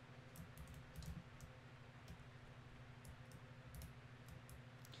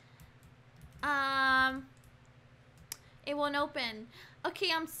 It won't open.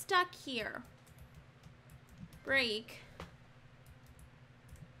 Okay, I'm stuck here. Break.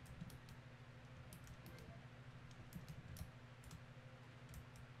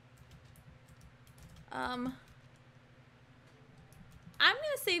 I'm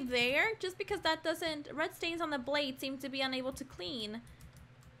gonna save there, just because that doesn't... Red stains on the blade seem to be unable to clean.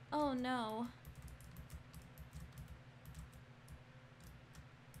 Oh no.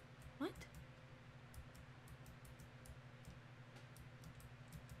 What?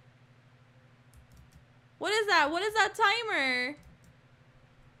 What is that? What is that timer?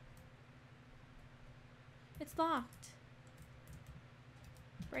 It's locked.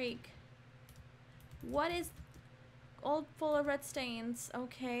 Break. What is... All full of red stains.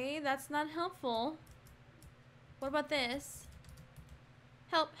 Okay, that's not helpful. What about this?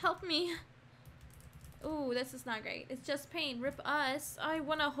 Help me. Ooh, this is not great. It's just paint. Rip us. I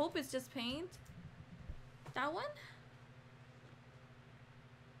wanna hope it's just paint. That one?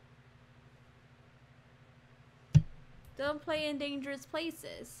 Don't play in dangerous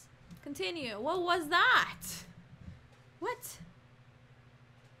places. Continue. What was that? What?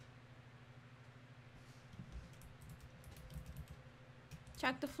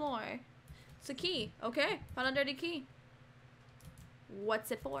 Check the floor. It's a key. Okay, found a dirty key.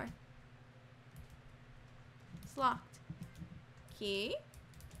 What's it for? It's locked. Key.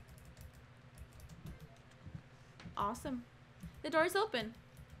 Awesome. The door's open.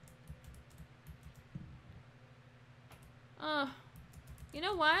 You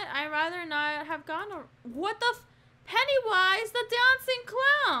know what? I'd rather not have gone. What the Pennywise, the dancing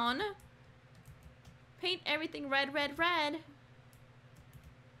clown. Paint everything red, red, red.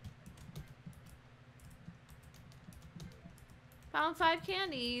 Found 5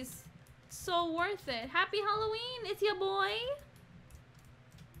 candies. So worth it. Happy Halloween, it's your boy.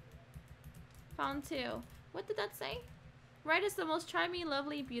 Found 2. What did that say? Red is the most charming,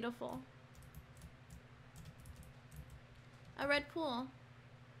 lovely, beautiful. A red pool.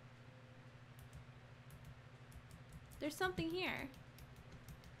 There's something here.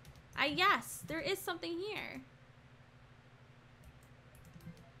 Yes, there is something here.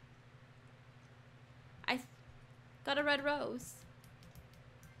 I got a red rose.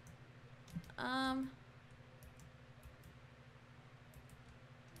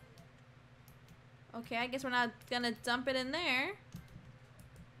 Okay, I guess we're not gonna dump it in there.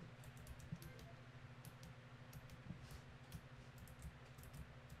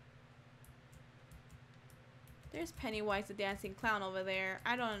 There's Pennywise the dancing clown over there.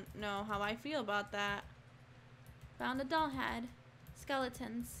 I don't know how I feel about that. Found a doll head.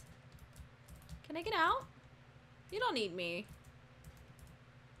 Skeletons. Can I get out? You don't need me.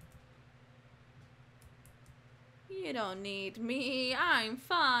 You don't need me. I'm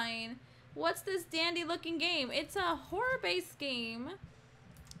fine. What's this dandy looking game? It's a horror-based game.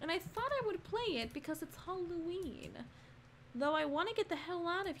 And I thought I would play it because it's Halloween. Though I want to get the hell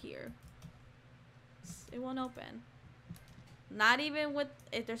out of here. It won't open. Not even with...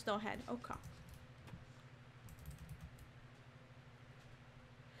 there's no head. Okay.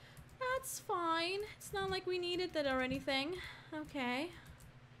 That's fine. It's not like we needed that or anything. Okay.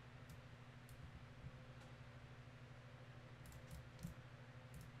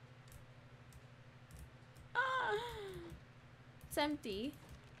 It's empty.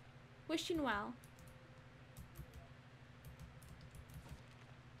 Wishing well.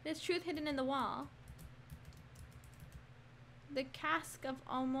 There's truth hidden in the wall. The cask of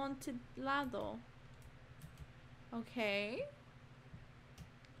Amontillado. Okay.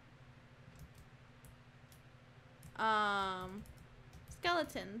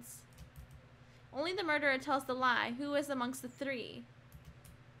 Skeletons. Only the murderer tells the lie. Who is amongst the 3?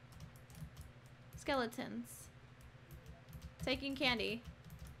 Skeletons. Taking candy.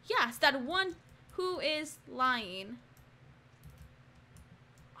 Yes, that one who is lying.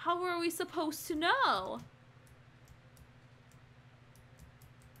 How were we supposed to know?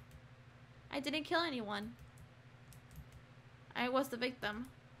 I didn't kill anyone. I was the victim.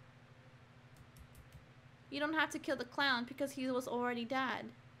 You don't have to kill the clown because he was already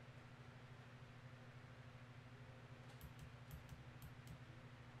dead.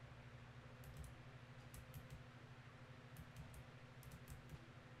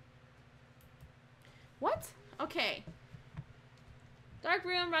 What? Okay. Dark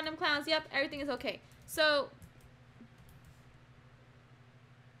room, random clowns. Yep, everything is okay. So...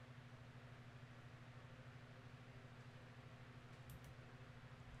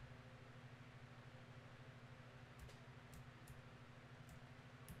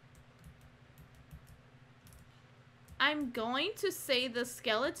 I'm going to say the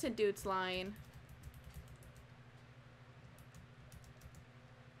skeleton dude's line.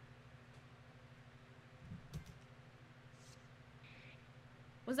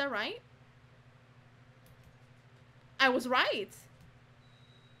 Was that right? I was right.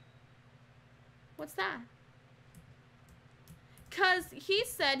 What's that? Cause he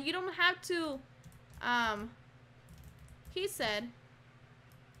said you don't have to, he said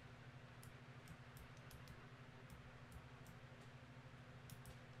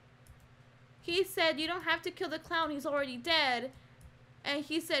you don't have to kill the clown, he's already dead. And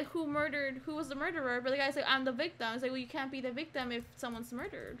he said who was the murderer, but the guy said I'm the victim. It's like, well, you can't be the victim if someone's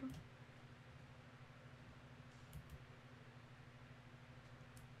murdered.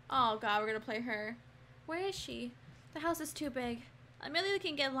 Oh god, we're gonna play her. Where is she? The house is too big. Amelia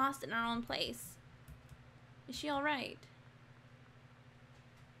can get lost in our own place. Is she alright?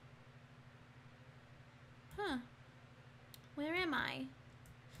 Huh. Where am I?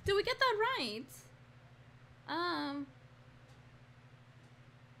 Did we get that right?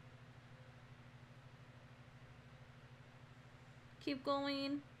 Keep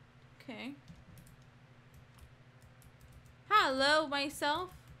going. Okay. Hello, myself.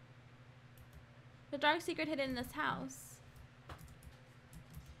 The dark secret hidden in this house.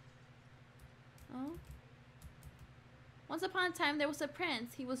 Oh. Once upon a time, there was a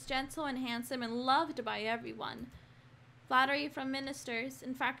prince. He was gentle and handsome and loved by everyone. Flattery from ministers,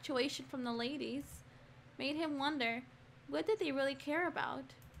 infatuation from the ladies, made him wonder, what did they really care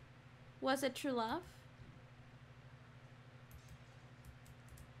about? Was it true love?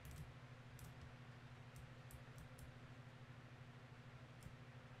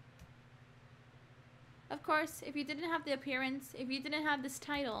 Of course, if you didn't have the appearance, if you didn't have this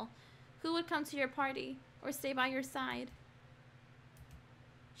title, who would come to your party or stay by your side?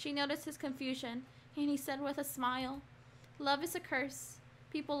 She noticed his confusion, and he said with a smile, love is a curse.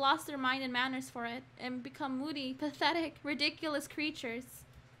 People lost their mind and manners for it, and become moody, pathetic, ridiculous creatures.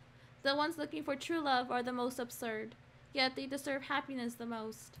 The ones looking for true love are the most absurd, yet they deserve happiness the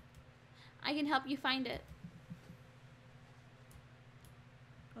most. I can help you find it.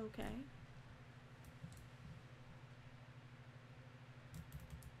 Okay.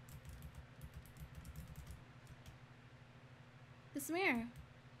 This mirror.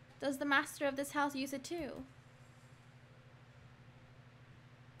 Does the master of this house use it too?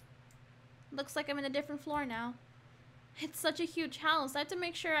 Looks like I'm in a different floor now. It's such a huge house. I have to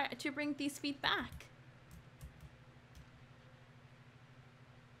make sure to bring these feet back.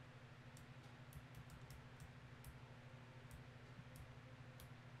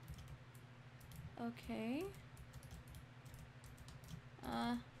 Okay.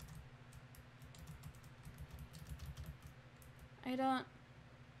 I don't...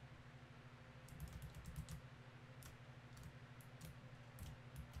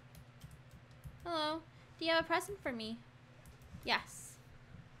 Hello. Do you have a present for me? Yes.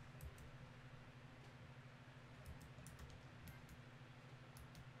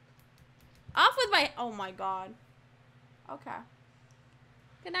 Off with my... Oh my god. Okay.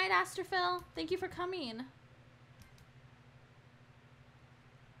 Good night, Astrophil. Thank you for coming.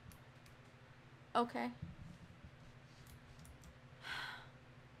 Okay.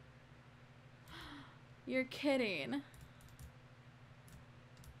 You're kidding.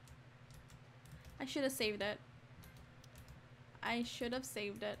 I should have saved it. I should have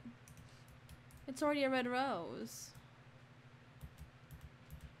saved it. It's already a red rose.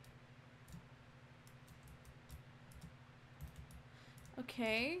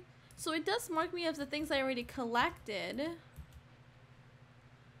 Okay. So it does mark me as the things I already collected.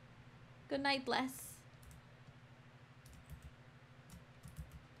 Good night, Bless.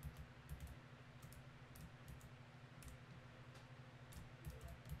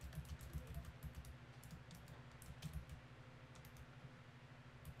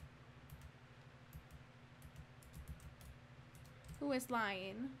 Who is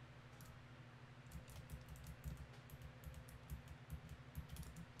lying?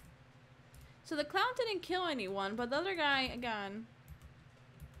 So the clown didn't kill anyone, but the other guy, again.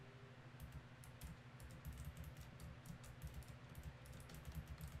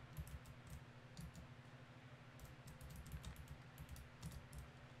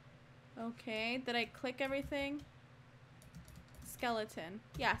 Okay, did I click everything? Skeleton.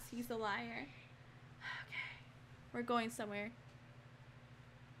 Yes, he's a liar. Okay, we're going somewhere.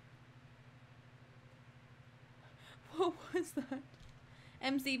 What was that?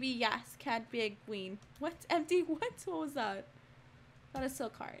 MZB, yes. Cat big queen. What? Empty what? What was that? Not a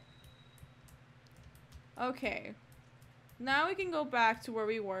silk heart. Okay. Now we can go back to where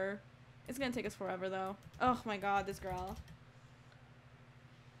we were It's gonna take us forever though. Oh my god, this girl.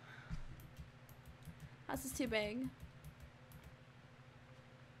 House is too big.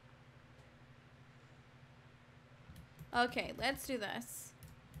 Okay, let's do this.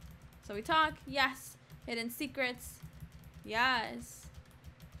 So we talk. Yes. Hidden secrets. Yes.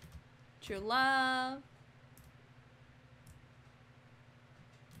 True love.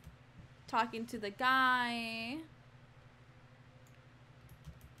 Talking to the guy.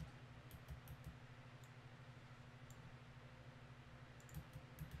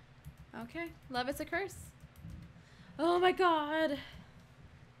 Okay. Love is a curse. Oh my god.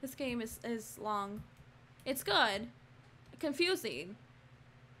 This game is long. It's good. Confusing.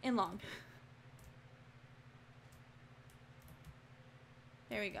 And long.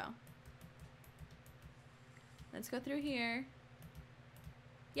 There we go. Let's go through here.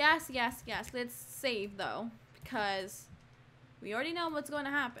 Yes, yes, yes. Let's save though. Because we already know what's going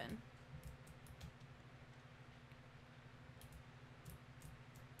to happen.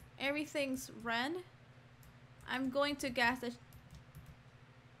 Everything's red. I'm going to guess that.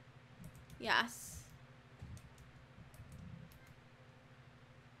 Yes.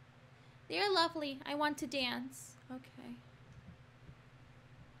 They're lovely. I want to dance. Okay.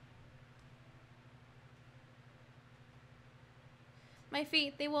 My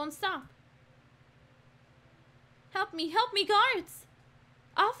feet, they won't stop. Help me, guards!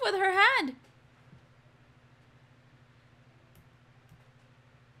 Off with her head!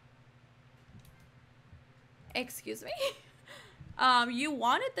 Excuse me? You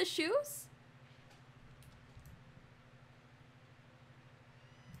wanted the shoes?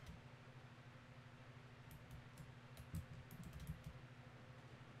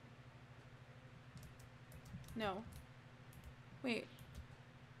 No. Wait.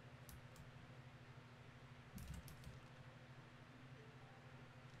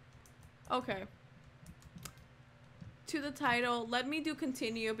 Okay. To the title, let me do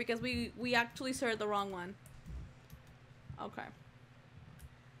continue because we actually started the wrong one. Okay.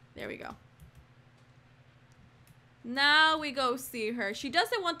 There we go. Now we go see her. She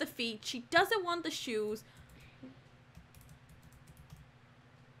doesn't want the feet. She doesn't want the shoes.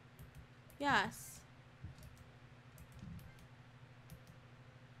 Yes.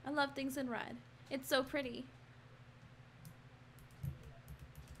 I love things in red. It's so pretty.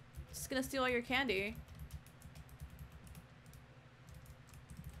 Just gonna steal all your candy.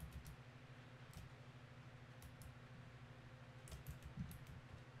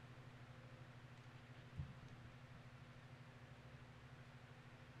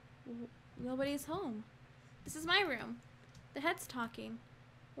 Nobody's home. This is my room. The head's talking.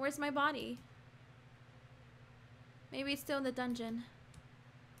 Where's my body? Maybe it's still in the dungeon.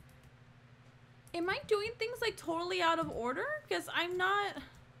 Am I doing things like totally out of order? Because I'm not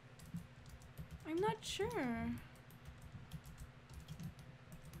sure.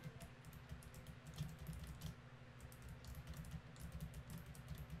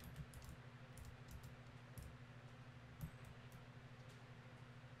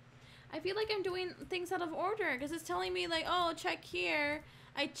 I feel like I'm doing things out of order because it's telling me like, oh, check here.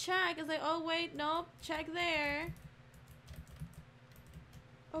 I check. It's like, oh, wait, nope, check there.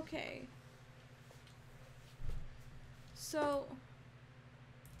 Okay. So...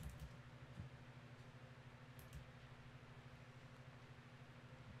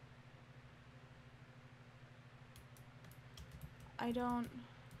 I don't...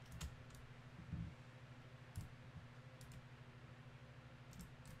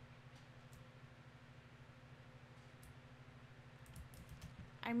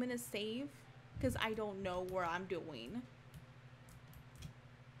 I'm gonna save because I don't know where I'm doing.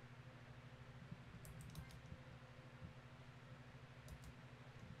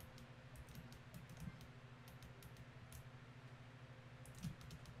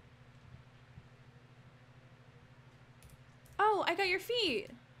 Oh, I got your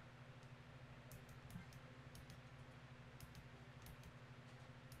feet.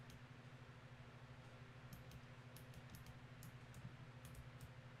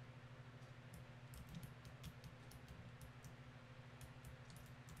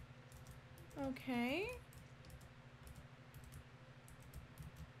 Okay.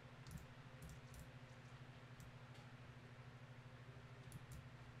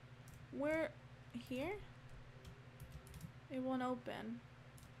 Where? Here? It won't open.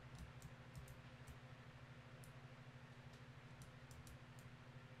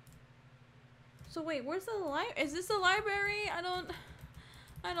 So wait, where's the library? Is this the library? I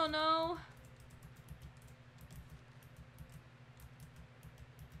don't know.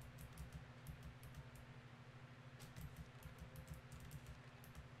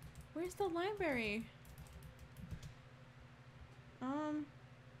 Where's the library?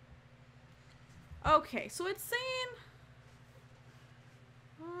 Okay, so it's saying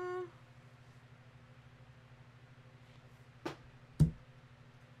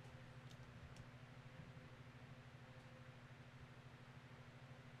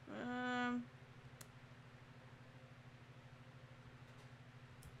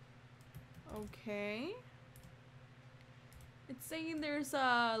okay. It's saying there's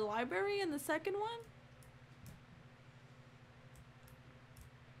a library in the second one.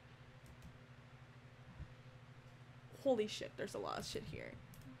 Holy shit, there's a lot of shit here.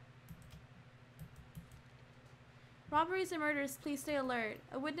 Robberies and murders, please stay alert.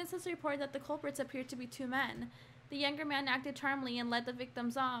 A witness has reported that the culprits appeared to be two men. The younger man acted charmingly and led the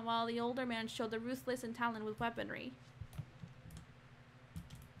victims on, while the older man showed the ruthless and talent with weaponry.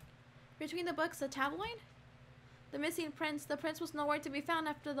 Between the books, a tabloid? The missing prince. The prince was nowhere to be found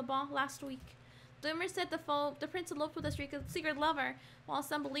after the ball last week. Rumors said the prince eloped with a secret lover, while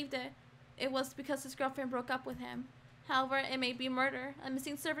some believed it was because his girlfriend broke up with him. However, it may be murder. A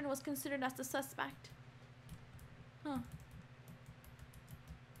missing servant was considered as the suspect. Huh.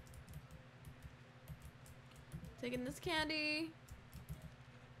 Taking this candy.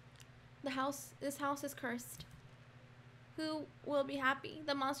 This house is cursed. Who will be happy?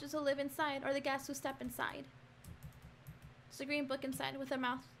 The monsters who live inside or the guests who step inside? There's a green book inside with a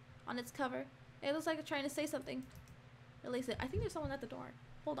mouth on its cover. It looks like it's trying to say something. Release it. I think there's someone at the door.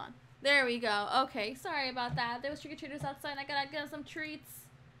 Hold on. There we go. Okay, sorry about that. There was trick-or-treaters outside. I gotta get some treats.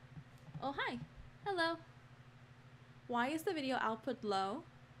 Oh, hi. Hello. Why is the video output low?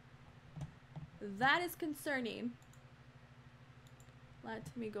 That is concerning.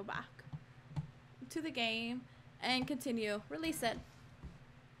 Let me go back to the game and continue. Release it.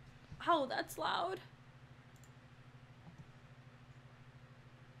 Oh, that's loud.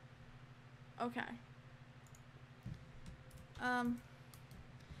 Okay.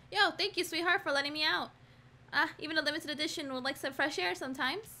 Yo, thank you, sweetheart, for letting me out. Even a limited edition would like some fresh air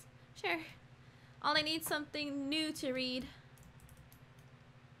sometimes. Sure. All I need is something new to read.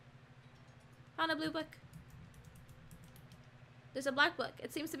 Found a blue book. There's a black book.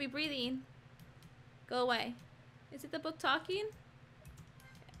 It seems to be breathing. Go away. Is it the book talking?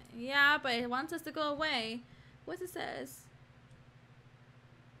 Yeah, but it wants us to go away. What it says?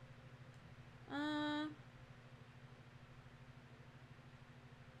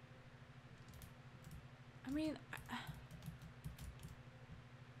 I mean,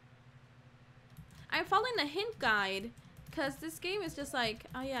 I'm following the hint guide because this game is just like,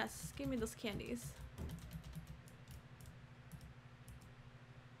 oh yes, give me those candies.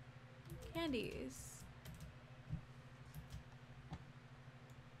 Candies.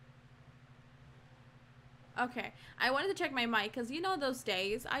 Okay, I wanted to check my mic because you know those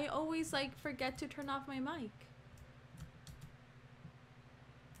days I always like forget to turn off my mic.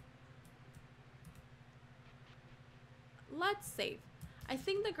 Let's save. I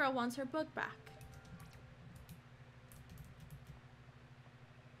think the girl wants her book back.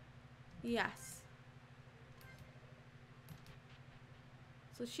 Yes.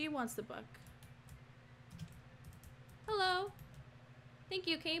 So she wants the book. Hello. Thank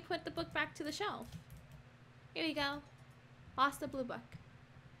you. Can you put the book back to the shelf? Here you go. Lost the blue book.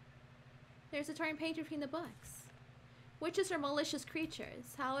 There's a torn page between the books. Witches are malicious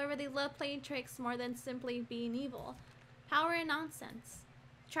creatures. However, they love playing tricks more than simply being evil. Power and nonsense.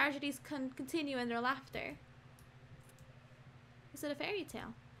 Tragedies continue in their laughter. Is it a fairy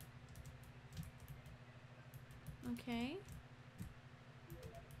tale? Okay.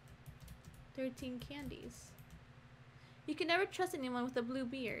 13 candies. You can never trust anyone with a blue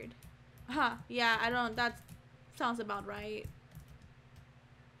beard. Huh, yeah, I don't, that sounds about right.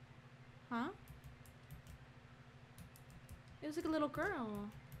 Huh? It was like a little girl.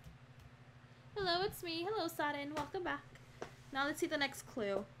 Hello, it's me. Hello, Satin. Welcome back. Now let's see the next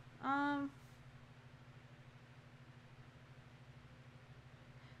clue.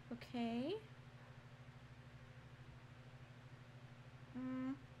 Okay.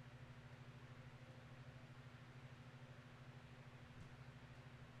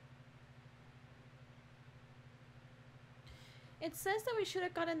 It says that we should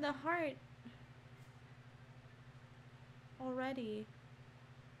have gotten the heart already.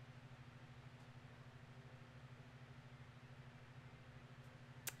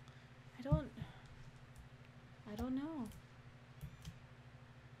 I don't know.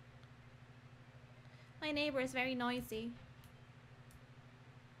 My neighbor is very noisy.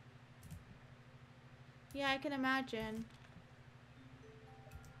 Yeah, I can imagine.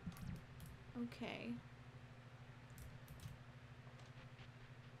 Okay.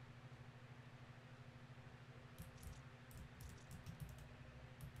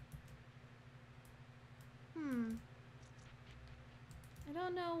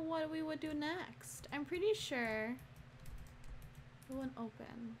 don't know what we would do next. I'm pretty sure it won't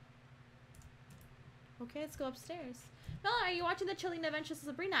open. Okay, let's go upstairs. Bella, are you watching the Chilling Adventures of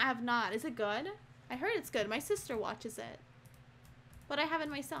Sabrina? I have not. Is it good? I heard it's good. My sister watches it. But I haven't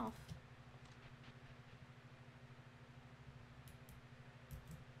myself.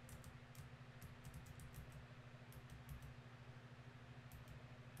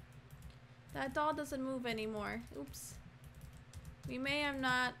 That doll doesn't move anymore. Oops. We may have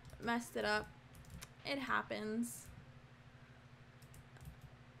not messed it up. It happens.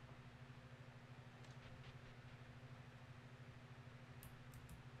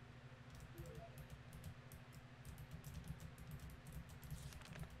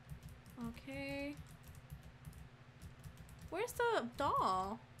 Okay. Where's the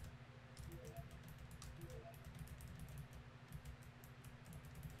doll?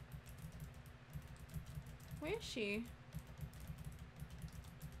 Where is she?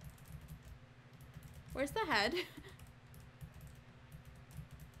 Where's the head?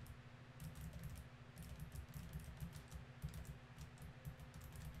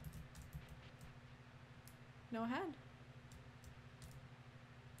 No head.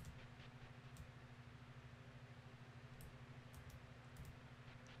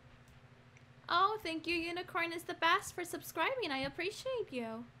 Oh, thank you, Unicorn is the best for subscribing. I appreciate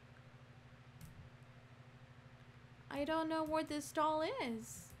you. I don't know where this doll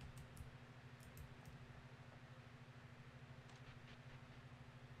is.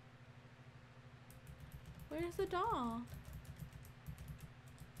 Where's the doll?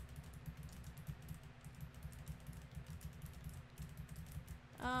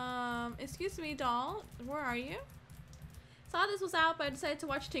 Excuse me, doll. Where are you? Saw this was out, but I decided to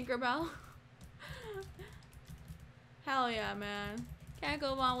watch Tinkerbell. Hell yeah, man. Can't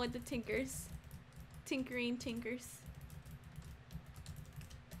go wrong with the tinkers. Tinkering tinkers.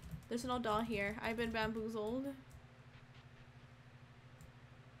 There's no doll here. I've been bamboozled.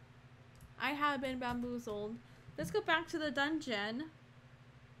 I have been bamboozled. Let's go back to the dungeon.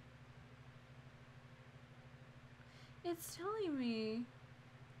 It's telling me.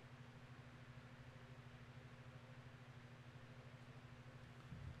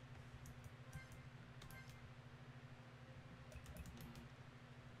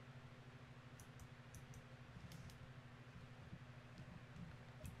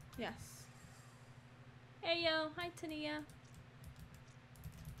 Yes. Hey yo, hi Tania.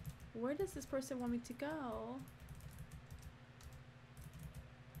 Where does this person want me to go?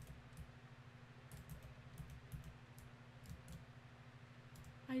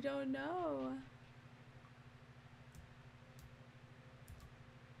 I don't know.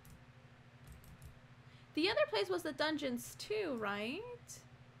 The other place was the dungeons too, right?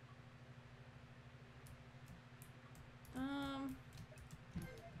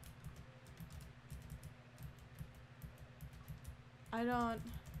 I don't...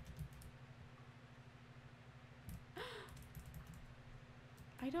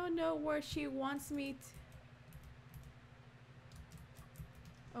 I don't know where she wants me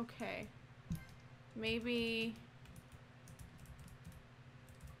to... Okay. Maybe...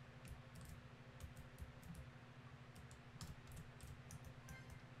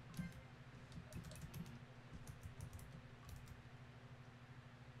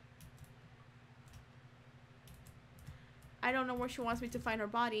 I don't know where she wants me to find her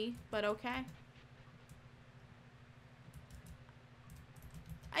body, but okay.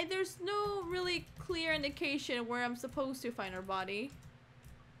 There's no really clear indication where I'm supposed to find her body.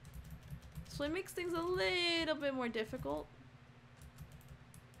 So it makes things a little bit more difficult.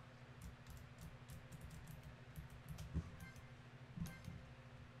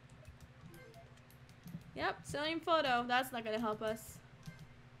 Yep, same photo. That's not gonna help us.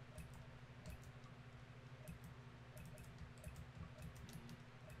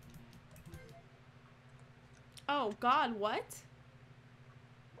 Oh god, what?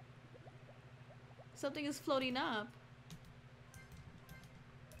 Something is floating up.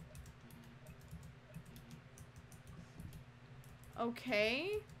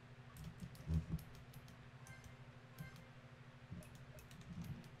 Okay.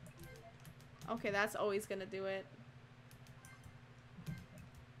 Okay, that's always gonna do it.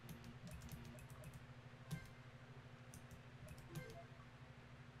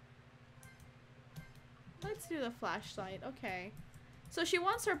 Let's do the flashlight. Okay. So she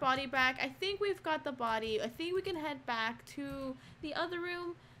wants her body back. I think we've got the body. I think we can head back to the other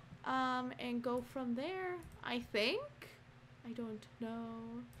room and go from there. I think. I don't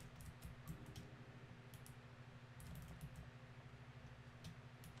know.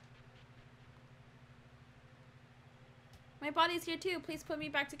 My body's here too. Please put me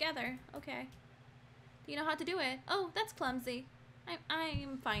back together. Okay. Do you know how to do it? Oh, that's clumsy.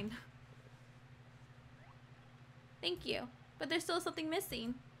 I'm fine. Thank you. But there's still something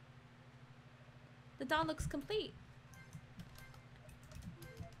missing. The doll looks complete.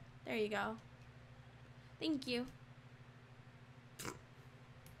 There you go. Thank you.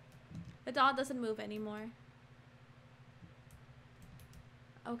 The doll doesn't move anymore.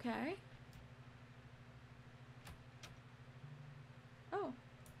 Okay. Oh.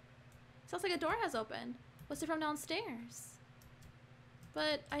 Sounds like a door has opened. Was it from downstairs?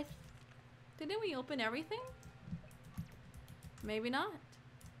 But didn't we open everything? Maybe not.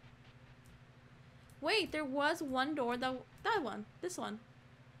 Wait, there was one door that one. This one.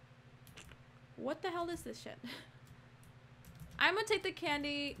 What the hell is this shit? I'm gonna take the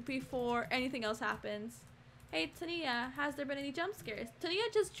candy before anything else happens. Hey, Tania, has there been any jump scares? Tania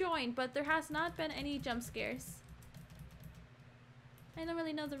just joined, but there has not been any jump scares. I don't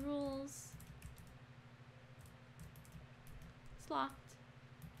really know the rules. It's locked.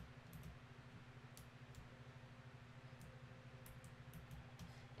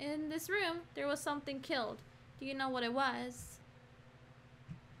 In this room, there was something killed. Do you know what it was?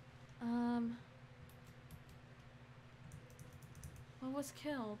 What was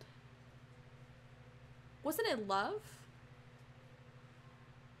killed? Wasn't it love?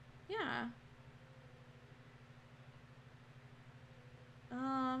 Yeah.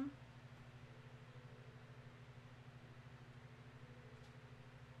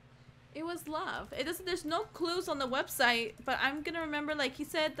 It was love. It doesn't. There's no clues on the website, but I'm gonna remember. Like he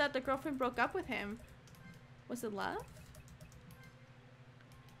said that the girlfriend broke up with him. Was it love?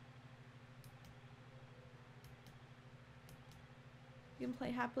 You can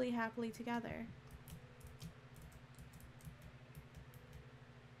play happily together.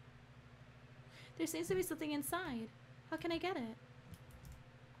 There seems to be something inside. How can I get it?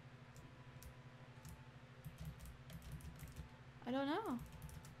 I don't know.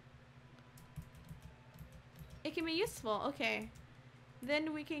 It can be useful. Okay.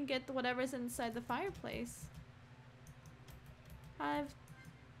 Then we can get whatever's inside the fireplace.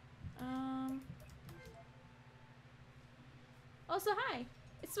 Also, hi.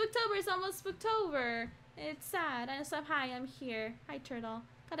 It's Spooktober. It's almost Spooktober. It's sad. I just have hi. I'm here. Hi, turtle.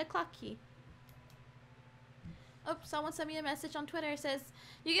 Got a clock key. Oh, someone sent me a message on Twitter. It says,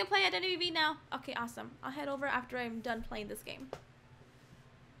 you can play Identity V now. Okay, awesome. I'll head over after I'm done playing this game.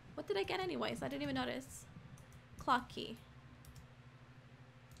 What did I get anyways? I didn't even notice. Clock key.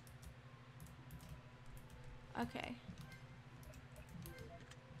 Okay.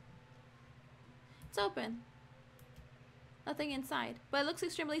 It's open. Nothing inside. But it looks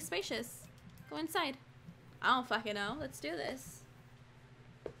extremely spacious. Go inside. I don't fucking know. Let's do this.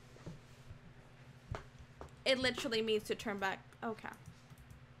 It literally means to turn back. Okay.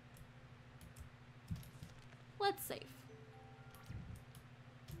 Let's save.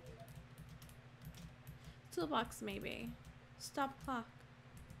 Toolbox maybe. Stop clock.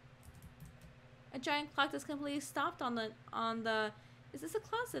 A giant clock that's completely stopped on the is this a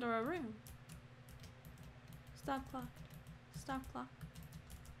closet or a room? Stop clock. Stop clock.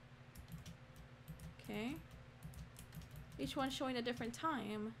 Okay. Each one showing a different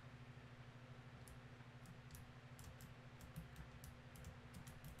time.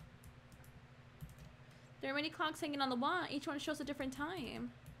 There are many clocks hanging on the wall. Each one shows a different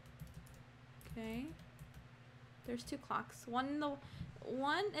time. Okay. There's two clocks. One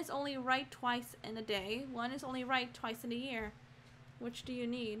is only right twice in a day. One is only right twice in a year. Which do you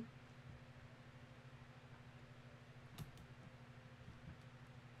need?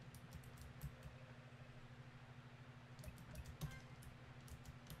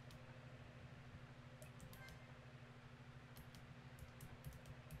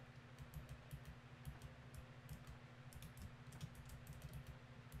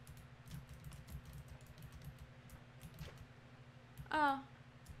 Oh.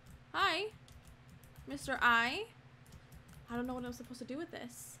 Hi. Mr. I don't know what I'm supposed to do with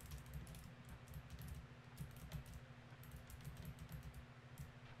this.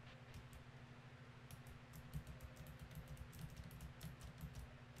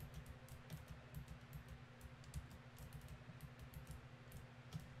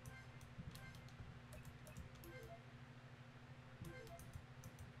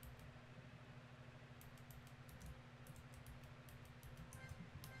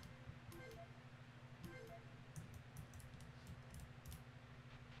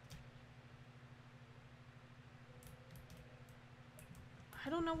 I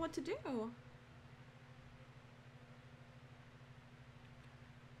don't know what to do.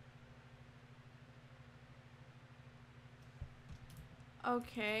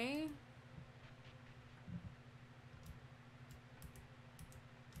 Okay.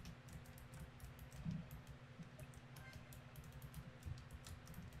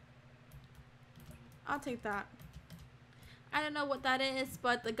 I'll take that. I don't know what that is,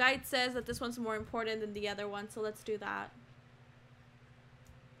 but the guide says that this one's more important than the other one, so let's do that.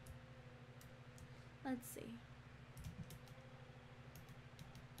 Let's see.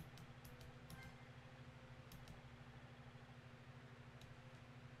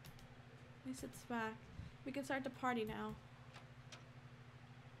 At least it's back. We can start the party now.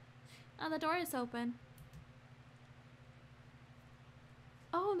 Oh, the door is open.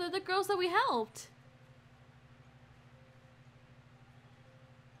 Oh, they're the girls that we helped.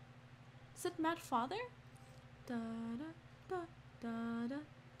 Is it Matt Father? Da da da da da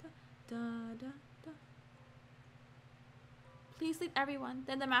da da da. Please lead everyone.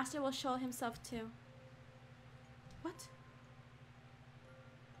 Then the master will show himself too. What?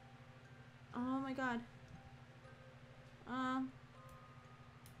 Oh my god. On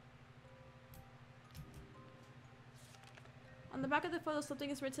the back of the photo,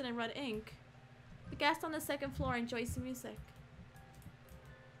 something is written in red ink. The guest on the second floor enjoys the music.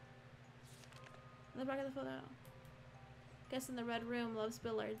 On the back of the photo. Guest in the red room loves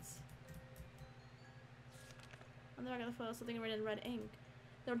billiards. On the back of the photo, something written in red ink.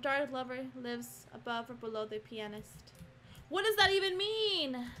 The dark lover lives above or below the pianist. What does that even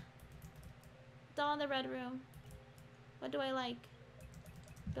mean? Doll in the red room. What do I like?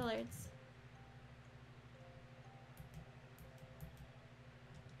 Billiards.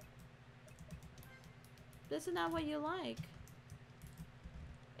 This is not what you like.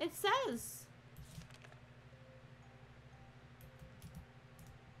 It says.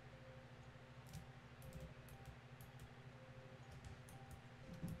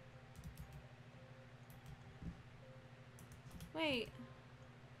 Wait.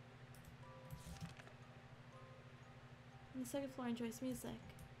 On the second floor enjoys music.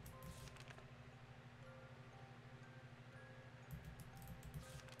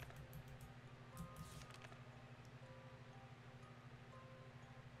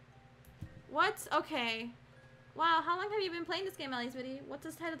 What? Okay. Wow, how long have you been playing this game, MeliZ? What's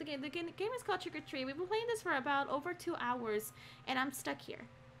the title of the game? The game is called Trick or Treat. We've been playing this for about over 2 hours, and I'm stuck here.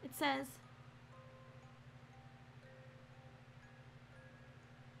 It says...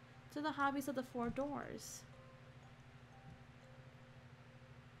 to the hobbies of the 4 doors.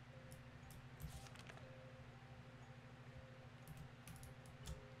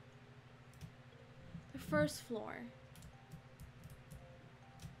 The first floor.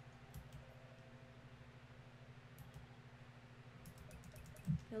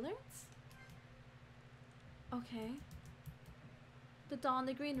 Billiards? Okay. The doll in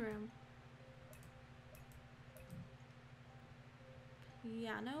the green room.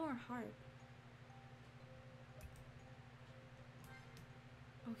 Piano or harp?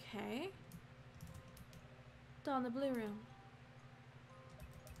 Okay. Doll in the blue room.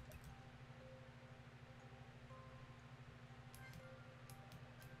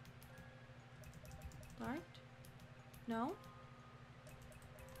 Dart? No?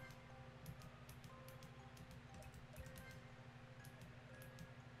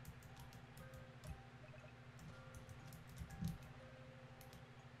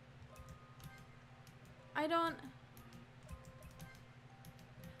 I don't...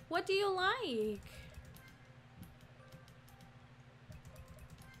 What do you like?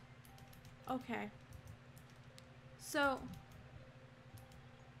 Okay. So...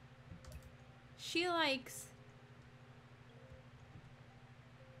 she likes...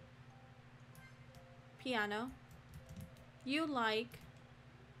 piano. You like...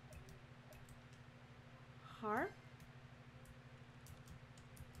 harp.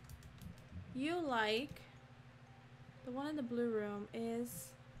 You like... the one in the blue room is...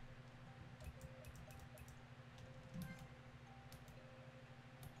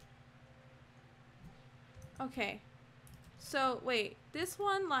 okay. So, wait. This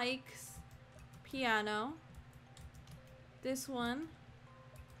one likes piano. This one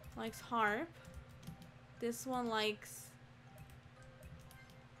likes harp. This one likes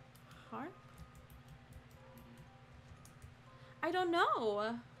harp? I don't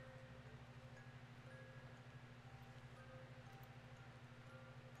know.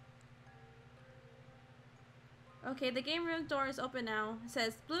 Okay, the game room door is open now. It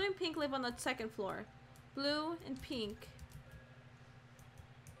says, blue and pink live on the second floor. Blue and pink.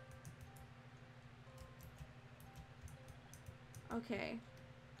 Okay.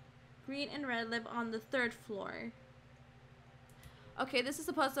 Green and red live on the third floor. Okay, this is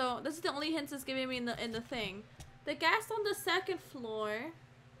supposed to... this is the only hints it's giving me in the thing. The guest on the second floor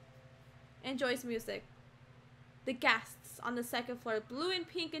enjoys music. The guests on the second floor, blue and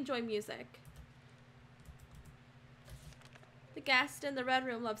pink, enjoy music. The guest in the red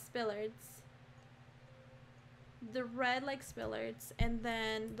room loves billiards. The red likes billiards. And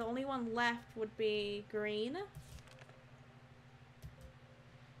then the only one left would be green.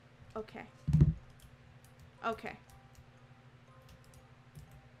 Okay. Okay.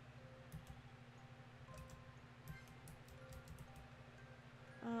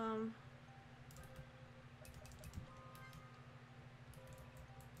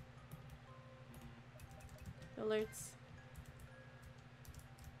 Billiards.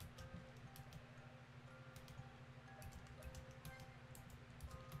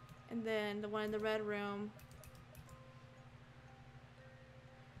 And then the one in the red room.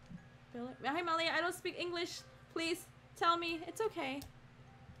 Hi, Molly. I don't speak English. Please tell me. It's okay.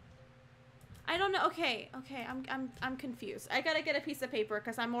 I don't know. Okay. Okay. I'm confused. I gotta get a piece of paper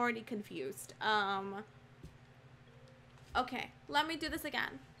because I'm already confused. Okay. Let me do this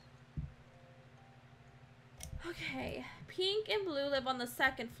again. Okay. Pink and blue live on the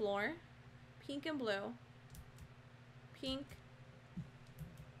second floor. Pink and blue. Pink.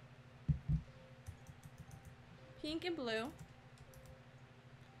 Pink and blue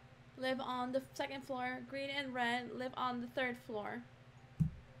live on the second floor. Green and red live on the third floor.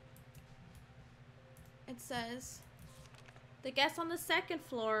 It says, the guests on the second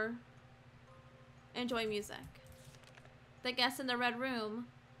floor enjoy music. The guest in the red room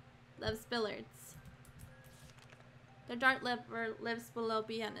loves billiards. The dart lover lives below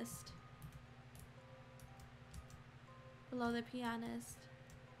pianist. Below the pianist.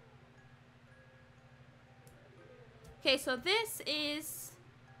 Okay, so this is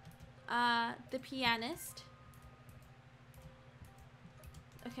the pianist.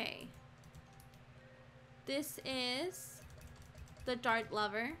 Okay. This is the dart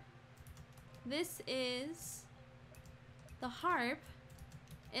lover. This is the harp.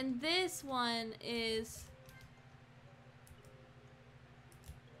 And this one is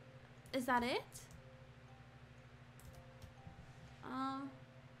that it?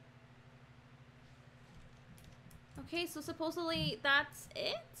 Okay, so supposedly that's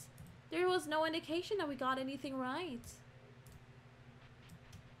it? There was no indication that we got anything right.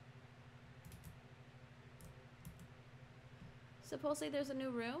 Supposedly there's a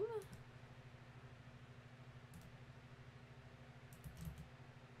new room?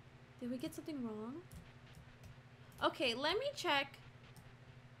 Did we get something wrong? Okay, let me check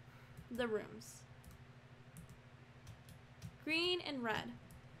the rooms. Green and red.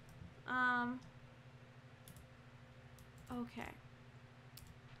 Okay.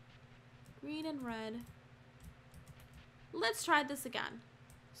 Green and red. Let's try this again.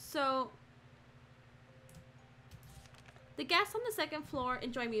 So, the guests on the second floor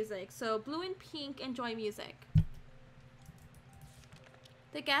enjoy music. So, blue and pink enjoy music.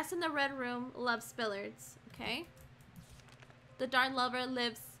 The guest in the red room loves billiards. Okay. The dart lover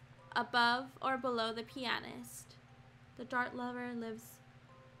lives above or below the pianist. The dart lover lives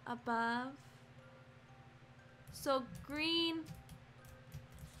above. So green,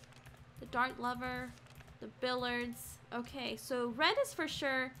 the dart lover, the billiards. Okay, so red is for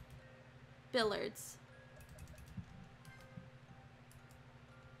sure billiards.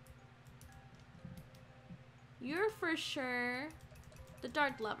 You're for sure the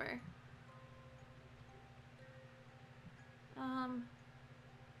dart lover.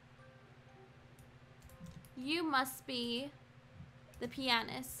 You must be the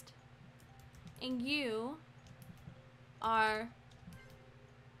pianist. And you are...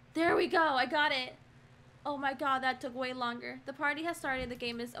 There we go, I got it. Oh my god, that took way longer. The party has started, the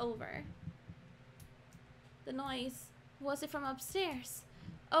game is over. The noise. Was it from upstairs?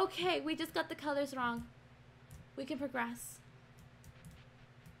 Okay, we just got the colors wrong. We can progress.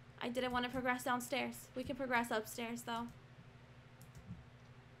 I didn't want to progress downstairs. We can progress upstairs though.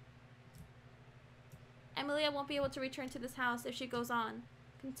 Amelia won't be able to return to this house if she goes on.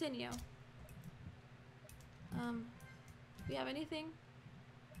 Continue. Do you have anything?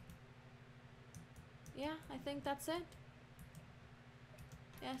 Yeah, I think that's it.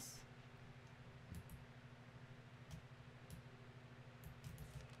 Yes.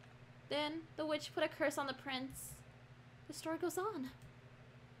 Then the witch put a curse on the prince. The story goes on.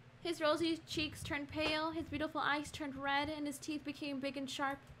 His rosy cheeks turned pale, his beautiful eyes turned red, and his teeth became big and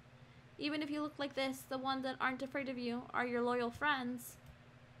sharp. Even if you look like this, the ones that aren't afraid of you are your loyal friends.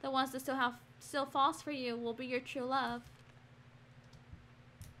 The ones that still falls for you will be your true love.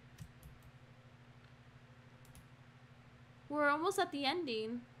 We're almost at the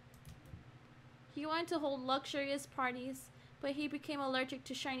ending. He wanted to hold luxurious parties, but he became allergic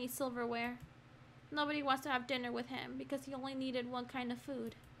to shiny silverware. Nobody wants to have dinner with him because he only needed one kind of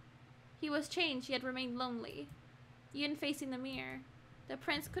food. He was changed, yet remained lonely. Even facing the mirror, the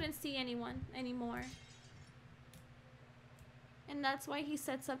prince couldn't see anyone anymore. And that's why he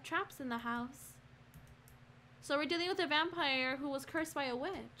sets up traps in the house. So we're dealing with a vampire who was cursed by a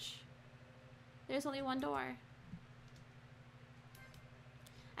witch. There's only one door.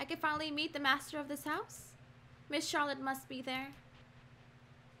 I can finally meet the master of this house. Miss Charlotte must be there.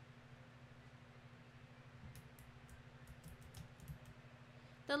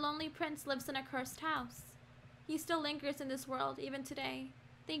 The lonely prince lives in a cursed house. He still lingers in this world, even today.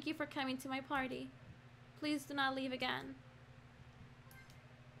 Thank you for coming to my party. Please do not leave again.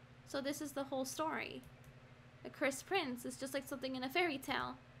 So this is the whole story. A cursed prince is just like something in a fairy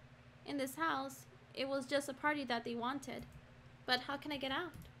tale. In this house, it was just a party that they wanted. But how can I get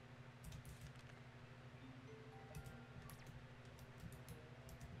out?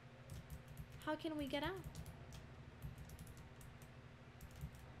 How can we get out?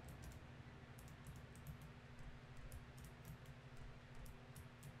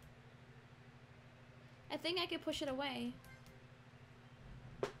 I think I could push it away.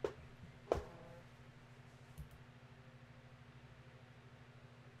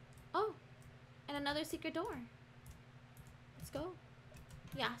 Oh, and another secret door. Let's go.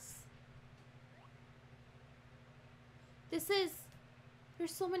 Yes. There's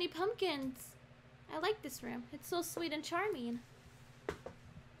so many pumpkins. I like this room. It's so sweet and charming.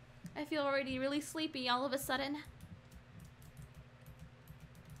 I feel already really sleepy all of a sudden.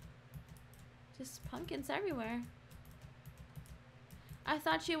 Just pumpkins everywhere. I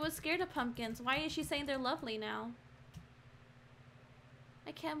thought she was scared of pumpkins. Why is she saying they're lovely now?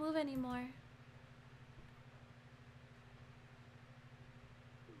 I can't move anymore.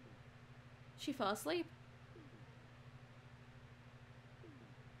 She fell asleep.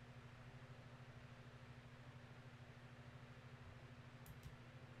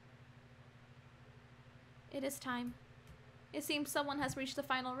 It is time. It seems someone has reached the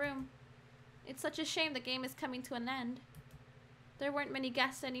final room. It's such a shame the game is coming to an end. There weren't many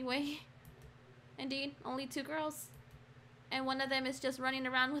guests anyway. Indeed, only 2 girls. And one of them is just running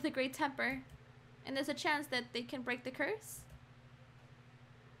around with a great temper. And there's a chance that they can break the curse.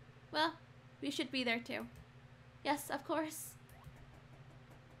 Well, we should be there too. Yes, of course.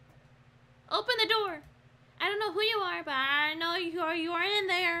 Open the door! I don't know who you are, but I know you are in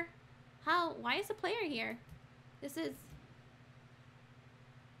there. How? Why is a player here? This is...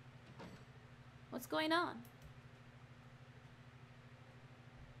 What's going on?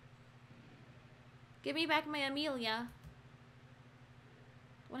 Give me back my Amelia.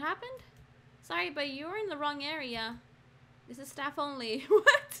 What happened? Sorry, but you're in the wrong area. This is staff only.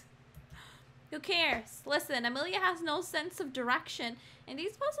 What? Who cares? Listen, Amelia has no sense of direction, and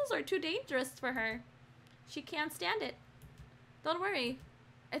these puzzles are too dangerous for her. She can't stand it. Don't worry.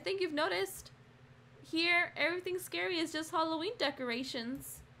 I think you've noticed. Here, everything scary is just Halloween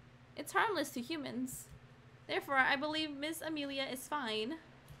decorations. It's harmless to humans. Therefore, I believe Miss Amelia is fine.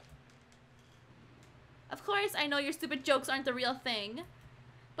 Of course, I know your stupid jokes aren't the real thing.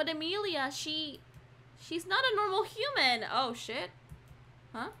 But Amelia, she's not a normal human. Oh, shit.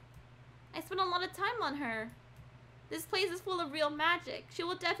 Huh? I spent a lot of time on her. This place is full of real magic. She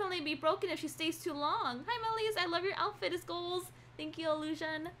will definitely be broken if she stays too long. Hi, MeliZ. I love your outfit. It's goals. Thank you,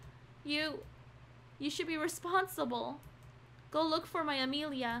 Illusion. You should be responsible. Go look for my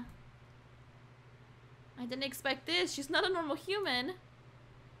Amelia. I didn't expect this. She's not a normal human.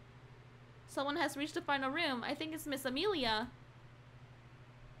 Someone has reached the final room. I think it's Miss Amelia.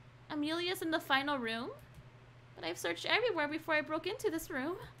 Amelia's in the final room? But I've searched everywhere before I broke into this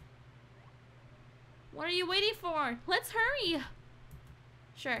room. What are you waiting for? Let's hurry.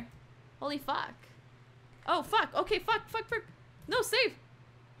 Sure. Holy fuck. Oh, fuck. Okay, fuck. No, save.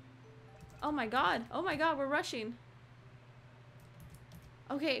 Oh my god. Oh my god, we're rushing.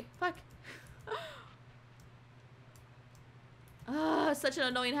 Okay, fuck. Ah, such an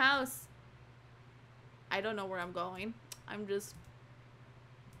annoying house. I don't know where I'm going. I'm just...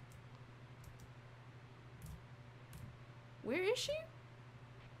 Where is she?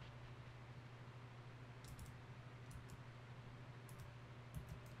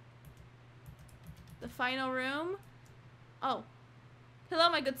 The final room? Oh. Hello,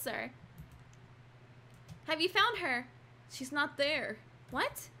 my good sir. Have you found her? She's not there.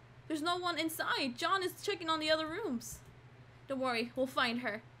 What? There's no one inside. John is checking on the other rooms. Don't worry, we'll find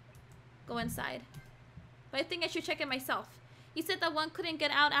her. Go inside. But I think I should check it myself. You said that one couldn't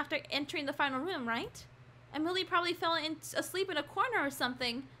get out after entering the final room, right? Emily probably fell asleep in a corner or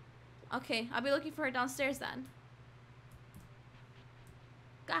something. Okay, I'll be looking for her downstairs then.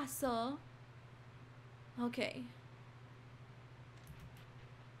 Gaso. Okay.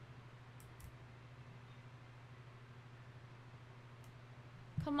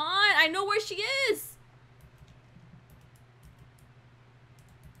 Come on, I know where she is.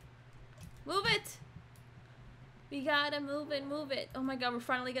 Move it. We gotta move it, move it. Oh my god, we're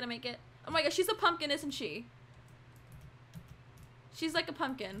finally gonna make it. Oh my god, she's a pumpkin, isn't she? She's like a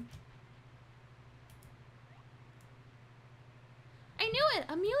pumpkin. I knew it!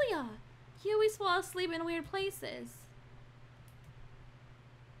 Amelia! You always fall asleep in weird places.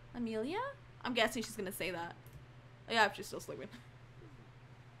 Amelia? I'm guessing she's gonna say that. Yeah, if she's still sleeping.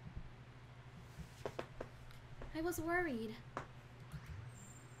 I was worried.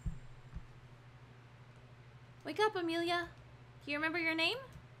 Wake up, Amelia. Do you remember your name?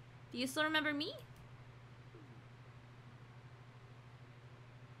 Do you still remember me?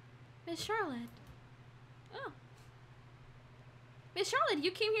 Miss Charlotte. Oh. Miss Charlotte,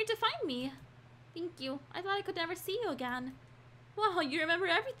 you came here to find me. Thank you. I thought I could never see you again. Wow, you remember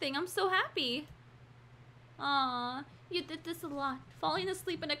everything. I'm so happy. Aw, you did this a lot. Falling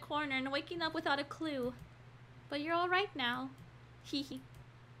asleep in a corner and waking up without a clue. But you're alright now. Hee hee.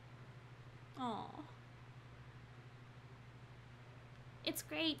 Aw. It's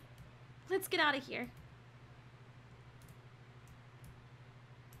great. Let's get out of here.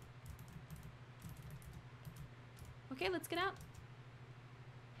 Okay, let's get out.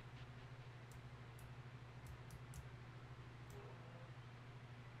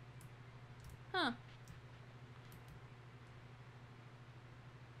 Huh.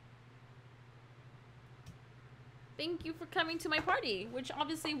 Thank you for coming to my party, which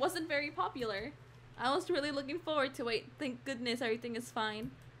obviously wasn't very popular. I was really looking forward to it. Thank goodness everything is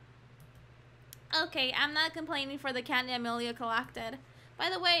fine. Okay, I'm not complaining for the candy Amelia collected. By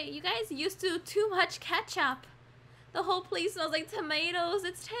the way, you guys used to too much ketchup. The whole place smells like tomatoes.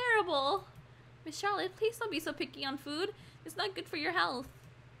 It's terrible. Miss Charlotte, please don't be so picky on food. It's not good for your health.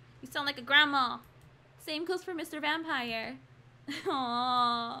 You sound like a grandma. Same goes for Mr. Vampire. Aww.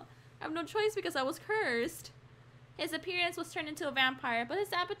 I have no choice because I was cursed. His appearance was turned into a vampire, but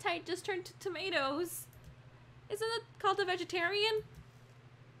his appetite just turned to tomatoes. Isn't it called a vegetarian?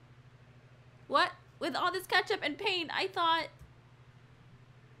 What? With all this ketchup and paint, I thought...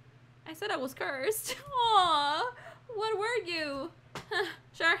 I said I was cursed. Aww. What were you?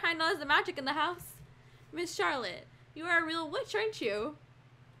 Sure, I know there's the magic in the house. Miss Charlotte, you are a real witch, aren't you?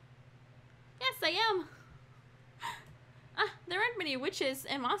 Yes, I am. There aren't many witches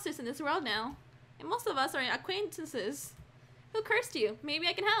and monsters in this world now. And most of us are acquaintances. Who cursed you? Maybe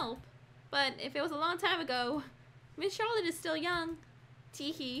I can help. But if it was a long time ago, Miss Charlotte is still young.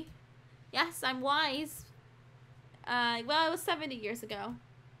 Teehee. Yes, I'm wise. Well, it was 70 years ago.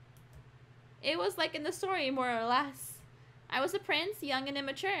 It was like in the story, more or less. I was a prince, young and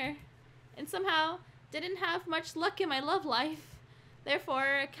immature. And somehow, didn't have much luck in my love life.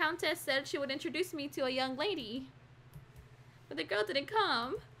 Therefore, a countess said she would introduce me to a young lady. But the girl didn't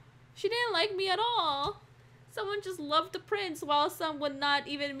come. She didn't like me at all. Someone just loved the prince while some would not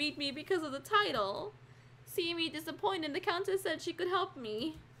even meet me because of the title. Seeing me disappointed, the countess said she could help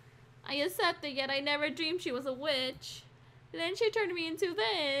me. I accepted, yet I never dreamed she was a witch. Then she turned me into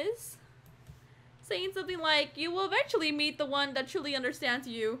this. Saying something like, you will eventually meet the one that truly understands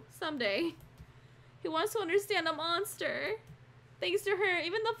you. Someday. He wants to understand a monster. Thanks to her,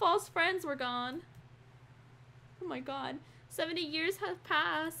 even the false friends were gone. Oh my god. 70 years have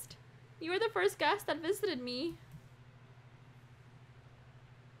passed. You were the first guest that visited me.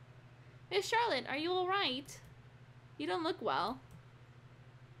 Miss Charlotte, are you alright? You don't look well.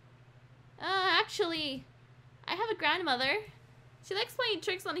 Actually, I have a grandmother. She likes playing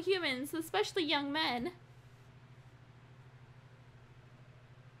tricks on humans, especially young men.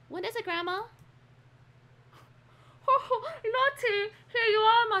 What is it, Grandma? Oh, Lottie, here you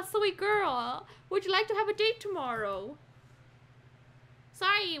are, my sweet girl. Would you like to have a date tomorrow?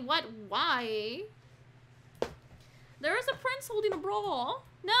 Sorry, what? Why? There is a prince holding a bra.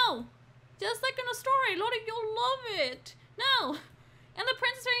 No. Just like in a story, Lottie, you'll love it. No. And the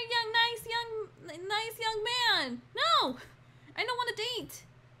prince is very nice young man. No. I don't want to date.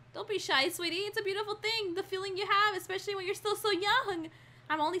 Don't be shy, sweetie. It's a beautiful thing. The feeling you have, especially when you're still so young.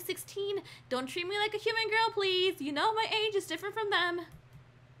 I'm only 16. Don't treat me like a human girl, please. You know my age is different from them.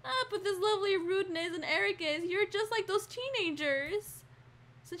 But this lovely rudeness and arrogance, you're just like those teenagers.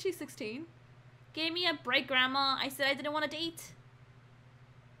 Since she's 16. Give me a break, Grandma. I said I didn't want to date.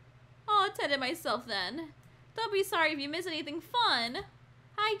 I'll attend to myself then. Don't be sorry if you miss anything fun.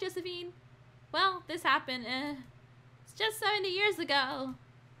 Hi, Josephine. Well, this happened. It's just 70 years ago.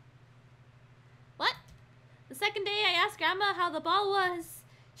 What? The second day I asked Grandma how the ball was.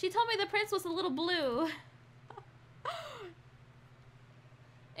 She told me the prince was a little blue.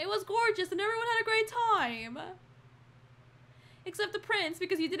 It was gorgeous and everyone had a great time. Except the prince,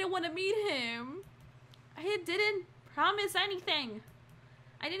 because you didn't want to meet him. I didn't promise anything.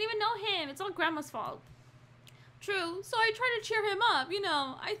 I didn't even know him. It's all Grandma's fault. True, so I tried to cheer him up. You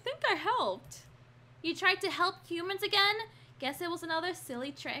know, I think I helped. You tried to help humans again? Guess it was another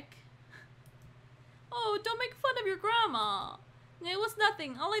silly trick. Oh, don't make fun of your grandma. It was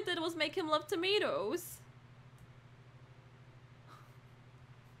nothing. All I did was make him love tomatoes.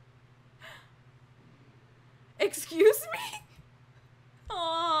 Excuse me?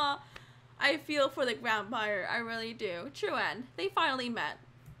 Aw, I feel for the vampire. I really do. True end. They finally met.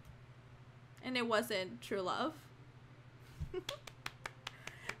 And it wasn't true love.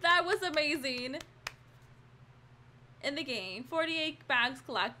 That was amazing. In the game, 48 bags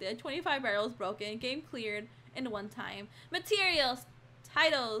collected, 25 barrels broken, game cleared in one time. Materials,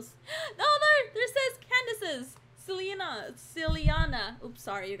 titles. No, there says Candace's. Celiana. Oops,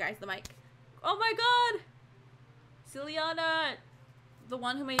 sorry, you guys, the mic. Oh my god. Celiana, the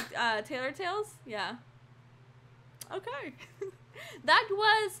one who made Taylor Tales? Yeah. Okay. That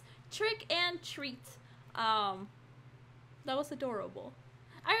was Trick and Treat. That was adorable.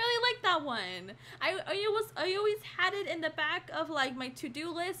 I really like that one. I always had it in the back of like my to-do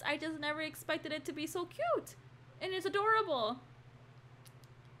list. I just never expected it to be so cute. And it's adorable.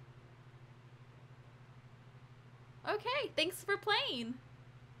 Okay, thanks for playing.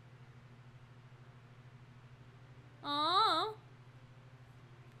 Aww.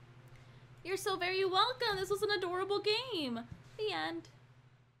 You're so very welcome. This was an adorable game. The end.